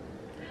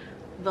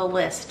 the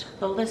list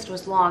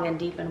was long and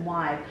deep and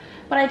wide.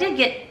 But I did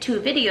get 2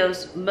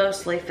 videos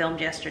mostly filmed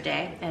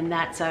yesterday, and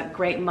that's a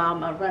great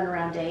mama run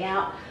around day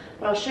out.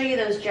 But I'll show you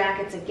those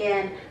jackets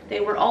again. They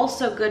were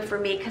also good for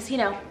me because, you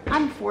know,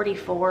 I'm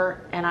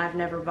 44 and I've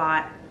never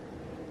bought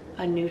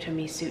a new to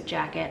me suit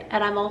jacket.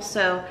 And I'm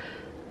also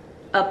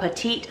a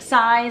petite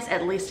size,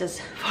 at least as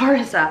far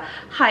as a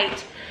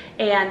height.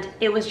 And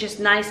it was just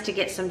nice to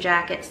get some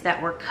jackets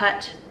that were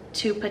cut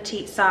to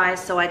petite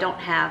size so I don't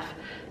have,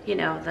 you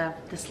know,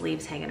 the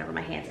sleeves hanging over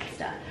my hands and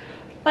stuff.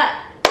 But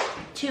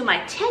to my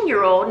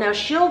 10-year-old, now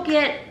she'll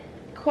get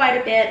quite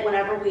a bit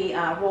whenever we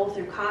roll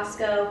through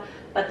Costco,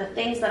 but the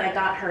things that I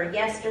got her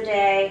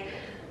yesterday,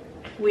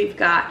 we've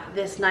got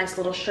this nice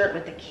little shirt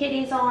with the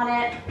kitties on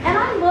it. And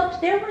I looked,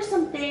 there were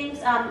some things,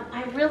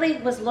 I really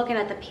was looking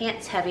at the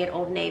pants heavy at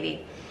Old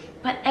Navy,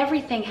 but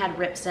everything had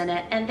rips in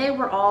it, and they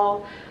were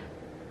all,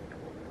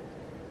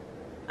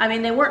 I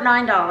mean, they weren't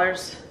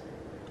 $9.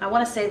 I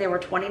want to say they were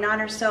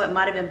 $29 or so. It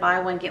might have been buy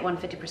one, get one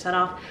 50%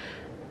 off.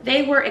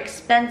 They were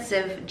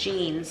expensive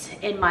jeans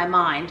in my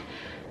mind,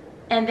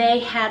 and they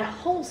had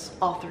holes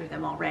all through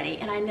them already.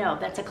 And I know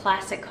that's a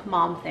classic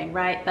mom thing,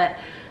 right? But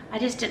I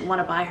just didn't want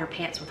to buy her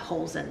pants with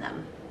holes in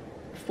them.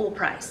 Full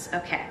price.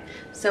 Okay,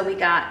 so we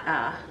got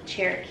a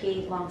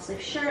Cherokee long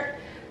sleeve shirt.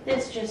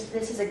 This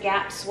is a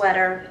Gap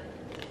sweater.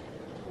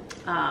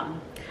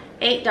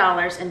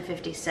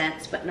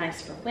 $8.50, but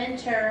nice for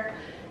winter.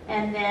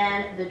 And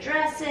then the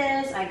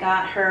dresses, I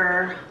got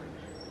her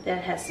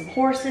that has some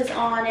horses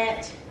on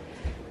it.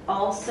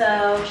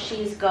 Also,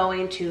 she's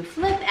going to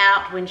flip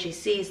out when she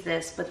sees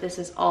this, but this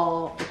is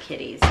all the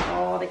kitties,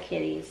 all the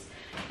kitties.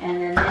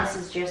 And then this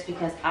is just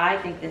because I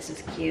think this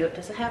is cute.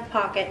 Does it have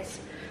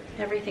pockets?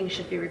 Everything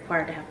should be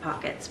required to have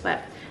pockets,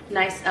 but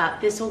nice.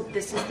 This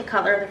is the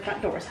color of the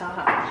front doors,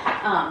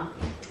 haha.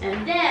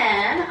 And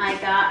then I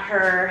got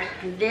her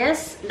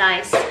this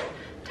nice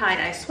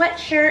tie-dye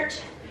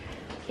sweatshirt.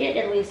 It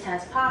at least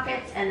has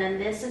pockets, and then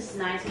this is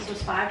nice. This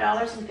was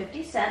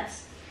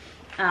 $5.50.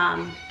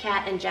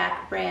 Cat and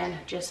Jack brand,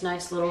 just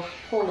nice little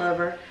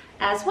pullover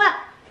as well.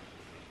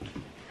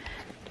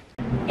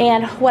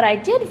 And what I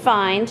did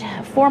find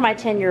for my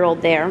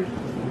 10-year-old there,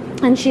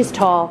 and she's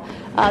tall,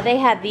 they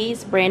had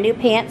these brand new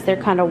pants. They're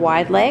kind of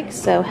wide legs,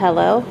 so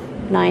hello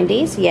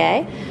 90s,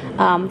 yay.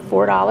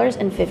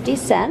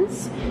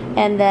 $4.50.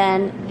 And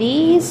then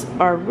these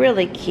are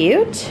really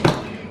cute.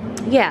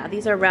 Yeah,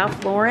 these are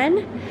Ralph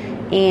Lauren,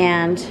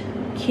 and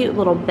cute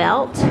little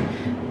belt,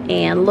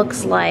 and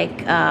looks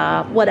like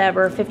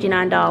whatever,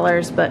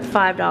 $59, but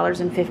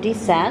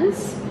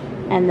 $5.50.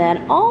 And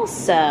then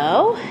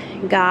also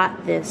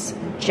got this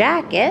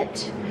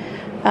jacket,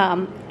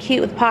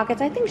 cute with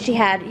pockets. I think she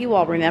had, you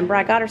all remember,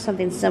 I got her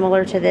something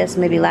similar to this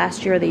maybe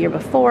last year or the year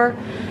before,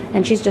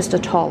 and she's just a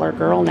taller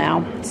girl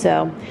now.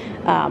 So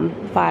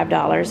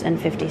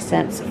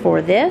 $5.50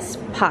 for this,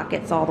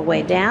 pockets all the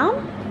way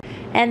down.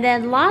 And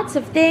then lots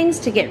of things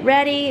to get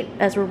ready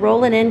as we're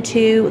rolling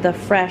into the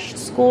fresh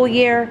school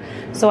year.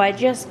 So I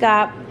just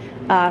got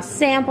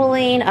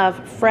sampling of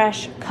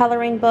fresh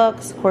coloring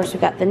books. Of course,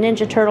 we've got the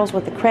Ninja Turtles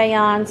with the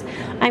crayons.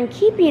 I'm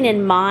keeping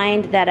in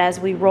mind that as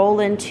we roll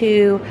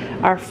into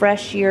our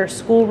fresh year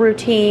school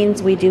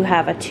routines, we do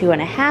have a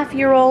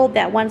 2.5-year-old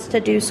that wants to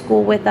do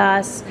school with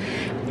us,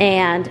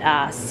 and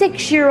a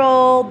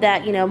 6-year-old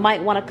that, you know,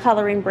 might want a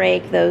coloring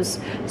break, those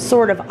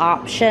sort of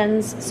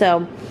options.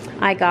 So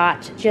I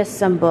got just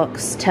some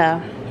books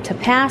to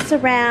pass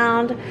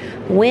around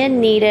when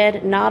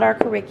needed, not our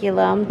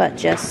curriculum, but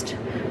just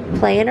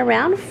playing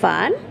around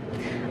fun.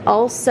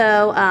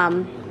 Also,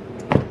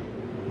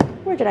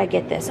 where did I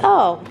get this?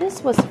 Oh,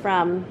 this was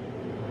from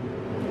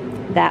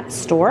that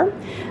store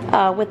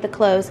with the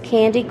clothes,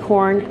 Candy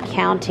Corn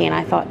Counting.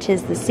 I thought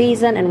 'tis the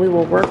season, and we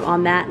will work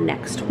on that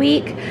next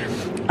week.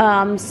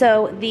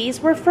 So these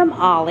were from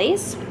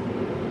Ollie's.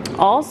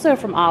 Also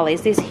from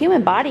Ollie's, these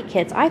human body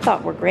kits I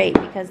thought were great,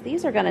 because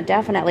these are going to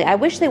definitely, I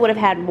wish they would have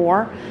had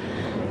more,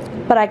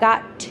 but I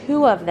got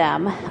 2 of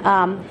them.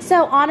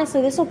 So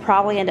honestly, this will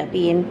probably end up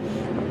being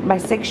my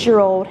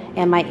 6-year-old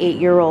and my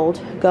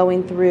 8-year-old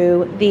going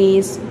through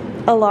these.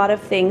 A lot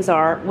of things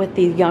are with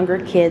the younger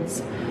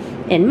kids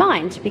in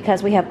mind,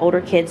 because we have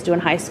older kids doing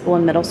high school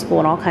and middle school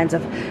and all kinds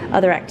of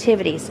other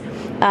activities.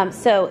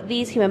 So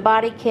these human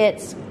body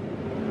kits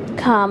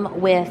come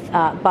with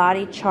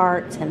body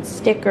charts and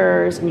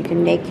stickers, and you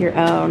can make your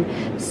own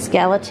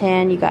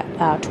skeleton. You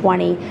got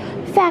 20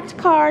 fact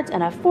cards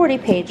and a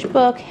 40-page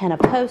book and a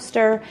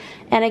poster.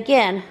 And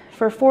again,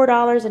 for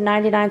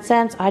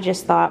 $4.99, I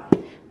just thought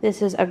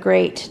this is a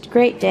great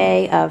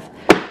day of,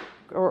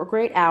 or a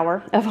great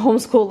hour of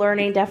homeschool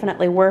learning,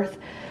 definitely worth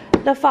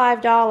the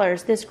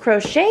 $5. This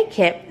crochet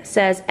kit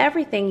says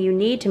everything you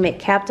need to make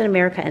Captain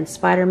America and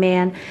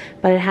Spider-Man,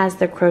 but it has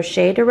the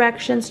crochet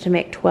directions to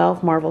make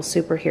 12 Marvel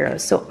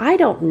superheroes. So I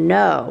don't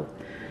know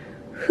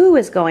who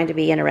is going to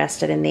be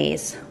interested in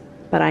these,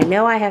 but I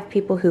know I have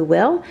people who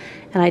will,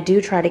 and I do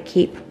try to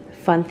keep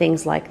fun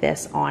things like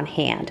this on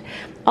hand.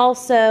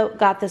 Also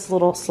got this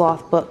little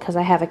sloth book because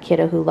I have a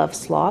kiddo who loves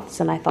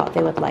sloths, and I thought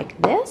they would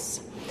like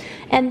this.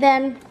 And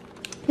then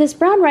this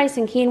brown rice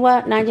and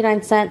quinoa,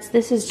 99 cents.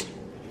 This is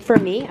for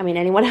me. I mean,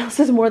 anyone else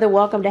is more than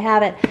welcome to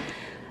have it.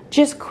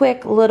 Just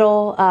quick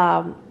little,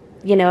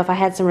 you know, if I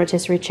had some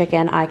rotisserie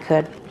chicken, I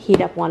could heat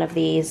up one of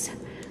these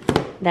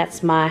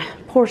that's my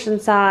portion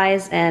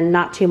size and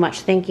not too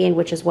much thinking,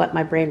 which is what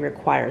my brain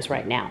requires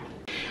right now.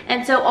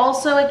 And so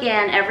also,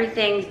 again,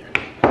 everything's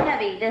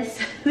heavy.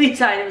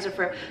 These items are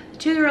for the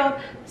 2-year-old,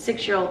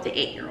 6-year-old, the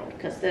 8-year-old,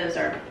 because those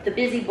are the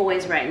busy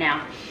boys right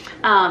now.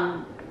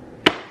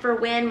 For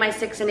when my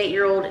 6 and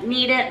 8-year-old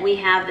need it, we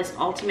have this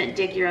Ultimate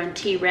Dig Your Own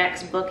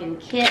T-Rex book and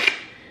kit.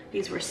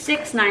 These were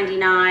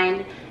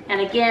 $6.99, and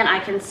again, I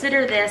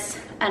consider this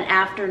an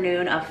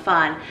afternoon of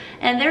fun.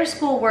 And their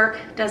schoolwork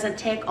doesn't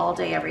take all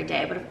day every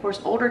day, but of course,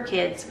 older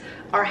kids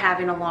are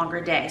having a longer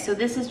day. So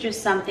this is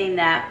just something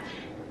that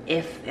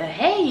if,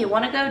 hey, you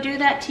wanna go do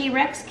that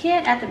T-Rex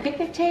kit at the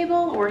picnic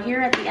table or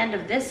here at the end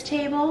of this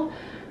table,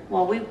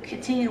 well, we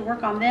continue to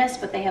work on this,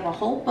 but they have a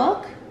whole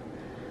book,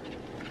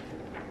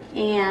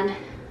 and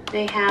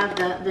they have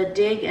the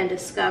Dig and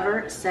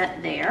Discover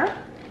set there.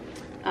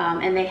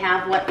 And they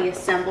have what the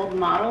assembled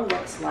model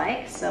looks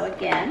like. So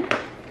again,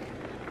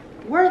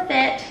 worth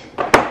it.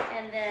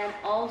 And then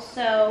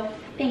also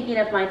thinking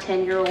of my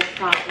 10-year-old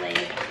probably.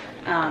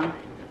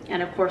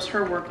 And of course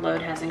her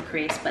workload has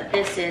increased, but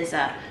this is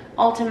a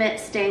Ultimate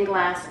Stained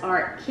Glass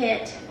Art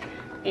Kit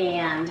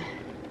and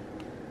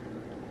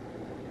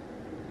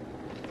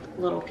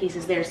little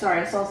pieces there. Sorry,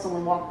 I saw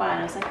someone walk by and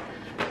I was like,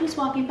 who's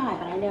walking by?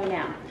 But I know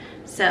now.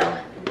 So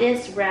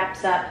this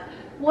wraps up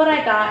what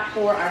I got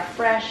for our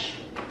fresh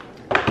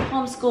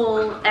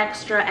homeschool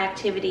extra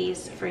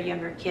activities for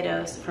younger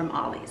kiddos from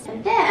Ollie's.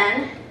 And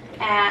then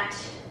at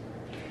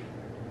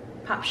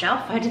Pop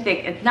Shelf, I had to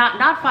think, it's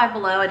not Five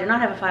Below, I do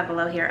not have a Five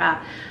Below here.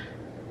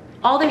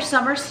 All their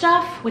summer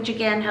stuff, which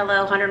again,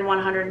 hello, 101,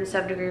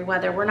 107 degree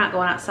weather. We're not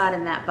going outside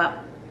in that, but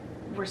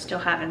we're still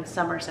having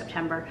summer,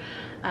 September.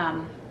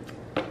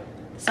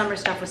 Summer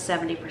stuff was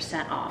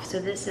 70% off. So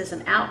this is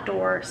an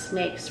outdoor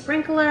snake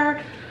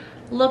sprinkler.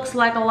 Looks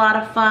like a lot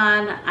of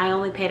fun. I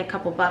only paid a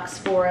couple bucks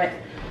for it.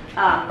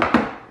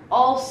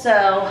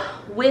 Also,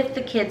 with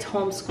the kids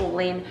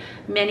homeschooling,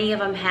 many of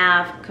them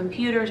have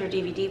computers or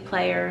DVD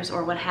players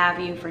or what have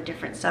you for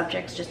different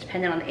subjects, just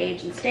depending on the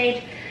age and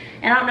stage.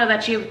 And I don't know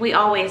about you, we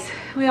always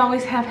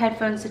have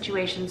headphone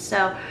situations.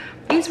 So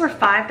these were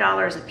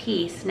 $5 a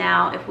piece.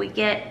 Now, if we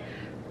get,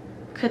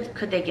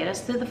 could they get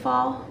us through the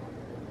fall?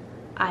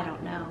 I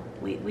don't know.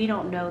 We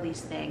don't know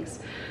these things.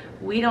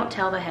 We don't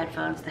tell the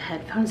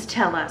headphones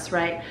tell us,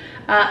 right?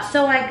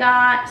 So I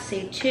got,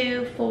 see,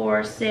 2,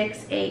 4,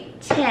 6,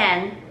 8,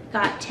 10.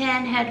 Got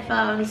 10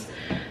 headphones.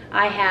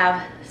 I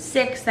have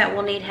 6 that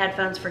will need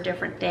headphones for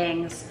different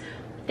things.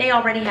 They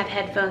already have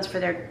headphones for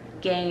their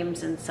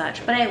games and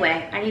such. But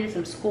anyway, I needed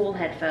some school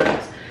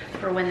headphones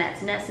for when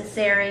that's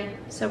necessary.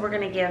 So we're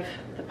gonna give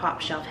the Pop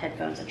Shelf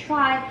headphones a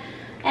try.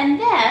 And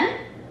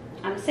then,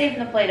 I'm saving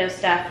the Play-Doh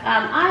stuff.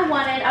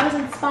 I was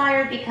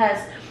inspired because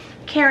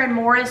Karen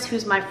Morris,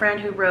 who's my friend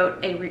who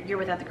wrote A Year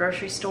Without the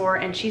Grocery Store,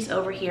 and she's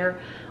over here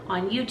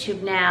on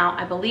YouTube now.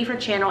 I believe her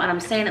channel, and I'm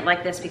saying it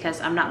like this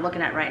because I'm not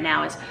looking at it right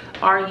now, is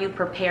Are You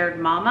Prepared,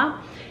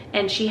 Mama?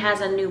 And she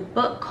has a new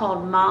book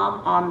called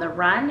Mom on the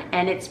Run,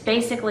 and it's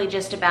basically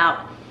just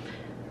about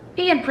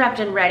being prepped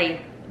and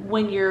ready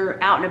when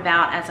you're out and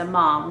about as a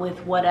mom with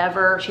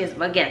whatever. She has,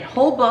 again,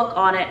 whole book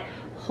on it,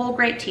 whole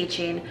great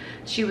teaching.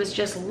 She was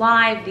just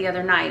live the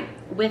other night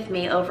with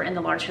me over in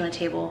the Large Family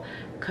Table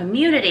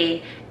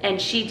community,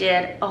 and she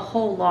did a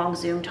whole long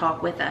Zoom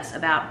talk with us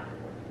about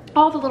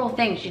all the little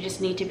things you just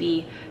need to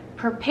be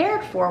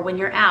prepared for when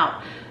you're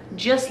out.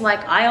 Just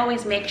like I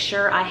always make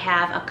sure I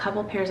have a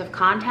couple pairs of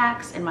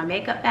contacts in my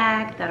makeup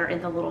bag that are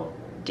in the little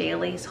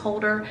dailies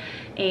holder,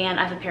 and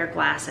I have a pair of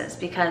glasses,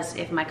 because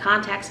if my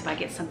contacts, if I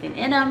get something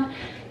in them,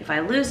 if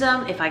I lose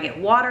them, if I get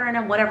water in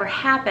them, whatever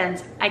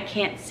happens, I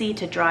can't see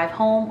to drive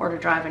home or to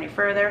drive any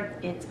further.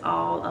 It's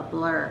all a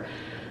blur.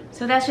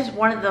 So that's just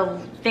one of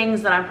the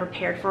things that I'm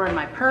prepared for in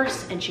my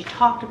purse. And she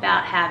talked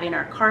about having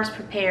our cars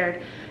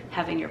prepared,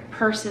 having your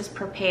purses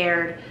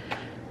prepared.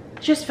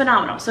 Just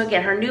phenomenal. So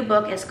again, her new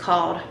book is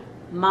called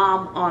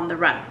Mom on the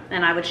Run.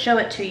 And I would show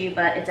it to you,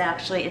 but it's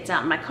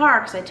out in my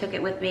car because I took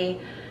it with me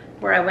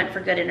where I went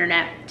for good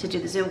internet to do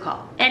the Zoom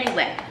call.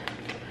 Anyway,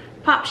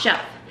 Pop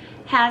Shelf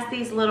has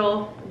these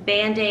little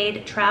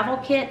Band-Aid travel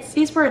kits.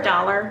 These were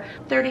 $1,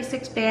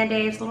 36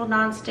 Band-Aids, little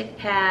non-stick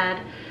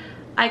pad.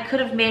 I could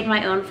have made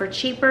my own for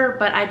cheaper,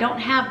 but I don't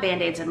have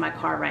Band-Aids in my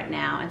car right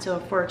now. And so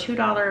for a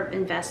 $2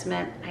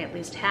 investment, I at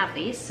least have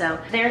these. So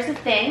there's the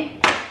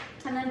thing.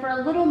 And then for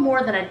a little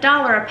more than $1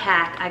 a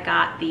pack, I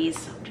got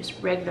these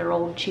just regular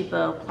old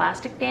cheapo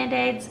plastic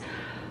Band-Aids.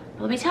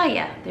 Let me tell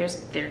you,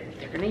 they're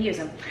gonna use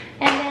them.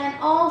 And then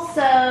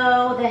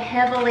also the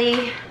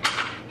heavily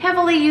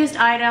used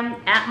item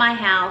at my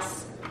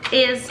house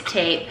is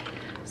tape.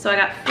 So I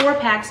got 4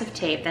 packs of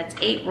tape. That's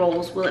 8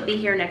 rolls. Will it be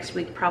here next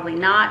week? Probably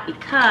not,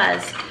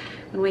 because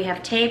when we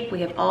have tape,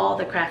 we have all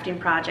the crafting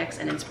projects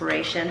and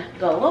inspiration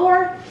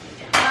galore.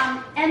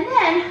 And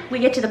then we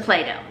get to the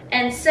Play-Doh.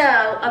 And so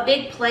a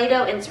big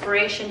Play-Doh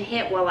inspiration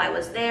hit while I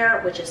was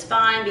there, which is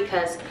fine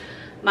because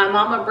my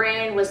mama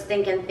brain was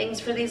thinking things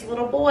for these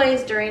little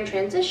boys during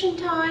transition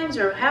times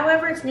or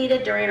however it's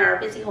needed during our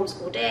busy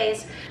homeschool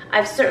days.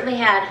 I've certainly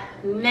had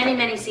many,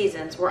 many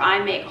seasons where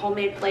I make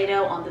homemade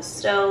Play-Doh on the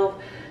stove.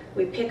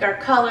 We pick our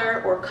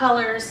color or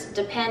colors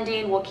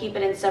depending. We'll keep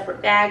it in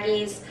separate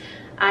baggies.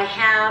 I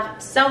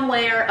have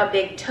somewhere a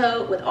big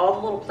tote with all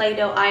the little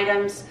Play-Doh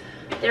items.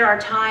 There are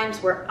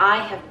times where I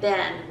have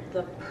been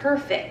the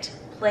perfect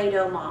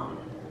Play-Doh mom.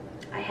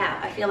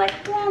 I feel like,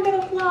 oh, I'm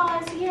gonna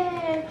floss,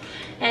 yay.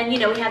 And you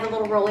know, we have the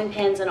little rolling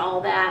pins and all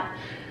that.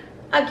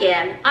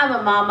 Again, I'm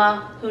a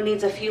mama who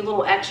needs a few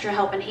little extra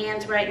helping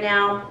hands right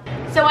now.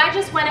 So I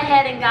just went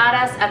ahead and got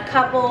us a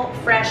couple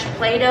fresh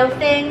Play-Doh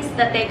things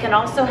that they can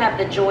also have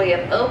the joy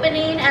of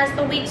opening as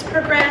the weeks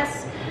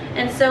progress.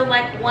 And so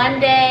like one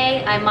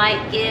day I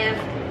might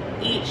give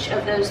each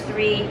of those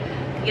 3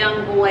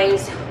 young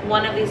boys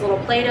one of these little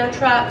Play-Doh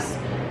trucks.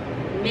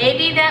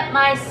 Maybe that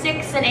my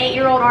 6 and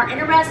 8-year-old aren't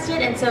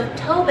interested, and so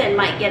Tobin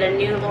might get a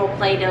new little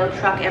Play-Doh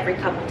truck every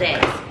couple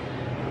days.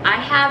 I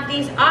have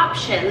these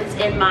options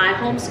in my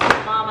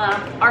homeschool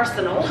mama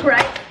arsenal,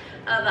 right,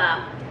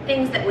 of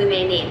things that we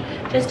may need.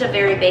 Just a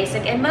very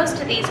basic, and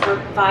most of these were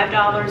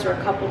 $5 or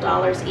a couple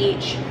dollars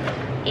each,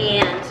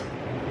 and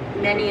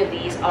many of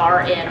these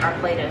are in our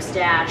Play-Doh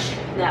stash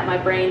that my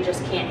brain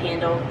just can't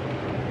handle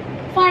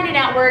finding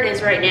out where it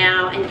is right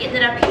now and getting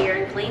it up here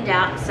and cleaned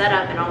out and set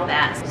up and all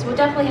that. So we'll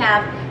definitely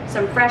have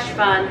some fresh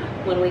fun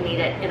when we need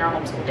it in our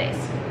homeschool days.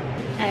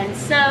 And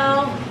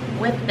so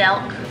with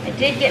Belk, I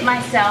did get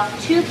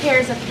myself 2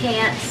 pairs of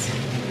pants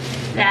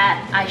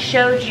that I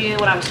showed you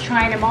when I was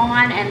trying them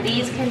on, and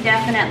these can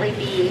definitely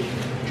be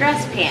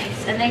dress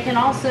pants, and they can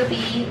also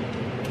be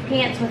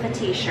pants with a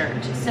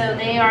t-shirt. So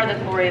they are the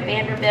Gloria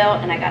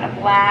Vanderbilt, and I got a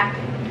black,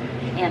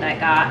 and I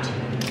got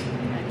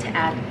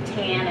a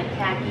tan and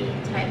khaki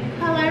type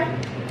color,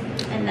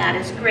 and that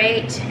is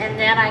great. And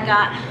then I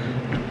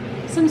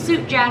got some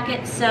suit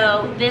jackets.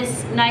 So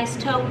this nice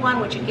taupe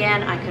one, which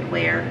again I could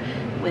wear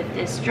with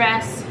this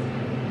dress.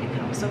 I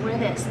could also wear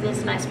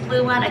this nice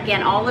blue one.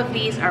 Again, all of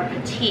these are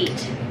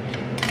petite.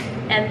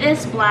 And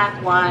this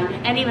black one,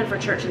 and even for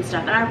church and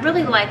stuff. And I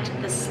really liked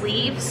the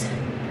sleeves.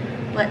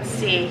 Let's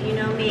see, you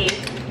know me,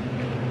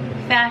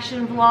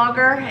 fashion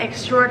vlogger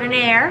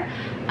extraordinaire.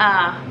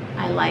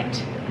 I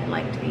liked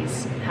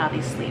these, how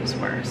these sleeves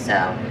were. So,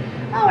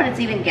 oh, and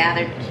it's even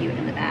gathered cute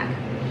in the back.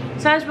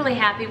 So I was really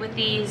happy with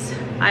these.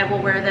 I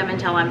will wear them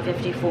until I'm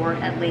 54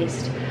 at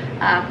least.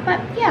 But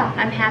yeah,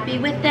 I'm happy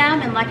with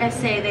them. And like I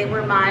say, they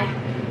were my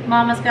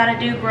mama's gotta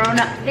do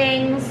grown-up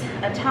things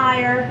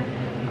attire.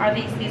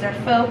 These are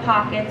faux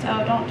pockets.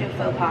 Oh, don't do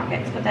faux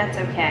pockets, but that's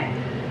okay.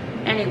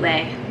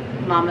 Anyway,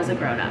 mama's a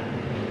grown-up.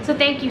 So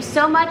thank you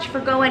so much for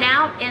going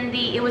out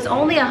it was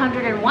only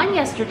 101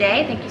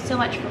 yesterday. Thank you so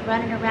much for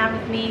running around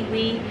with me.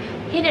 We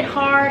hit it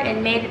hard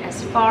and made it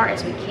as far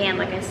as we can.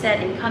 Like I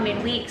said, in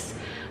coming weeks,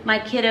 my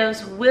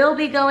kiddos will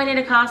be going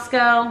into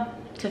Costco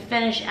to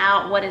finish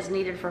out what is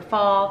needed for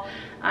fall.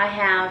 I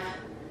have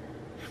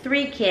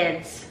 3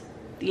 kids.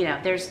 You know,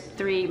 there's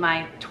 3,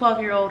 my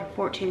 12-year-old,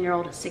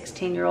 14-year-old,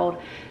 16-year-old.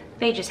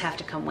 They just have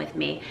to come with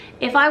me.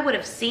 If I would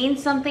have seen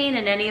something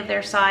in any of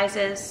their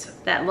sizes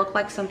that looked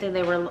like something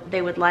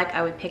they would like,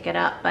 I would pick it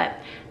up. But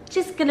it's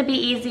just gonna be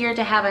easier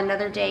to have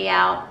another day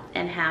out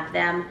and have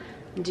them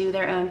do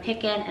their own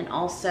picking and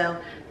also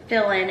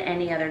fill in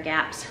any other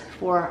gaps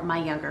for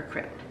my younger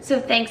crew. So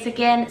thanks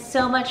again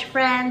so much,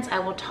 friends. I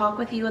will talk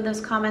with you in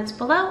those comments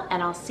below,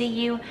 and I'll see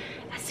you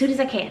as soon as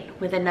I can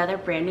with another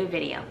brand new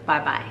video.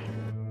 Bye-bye.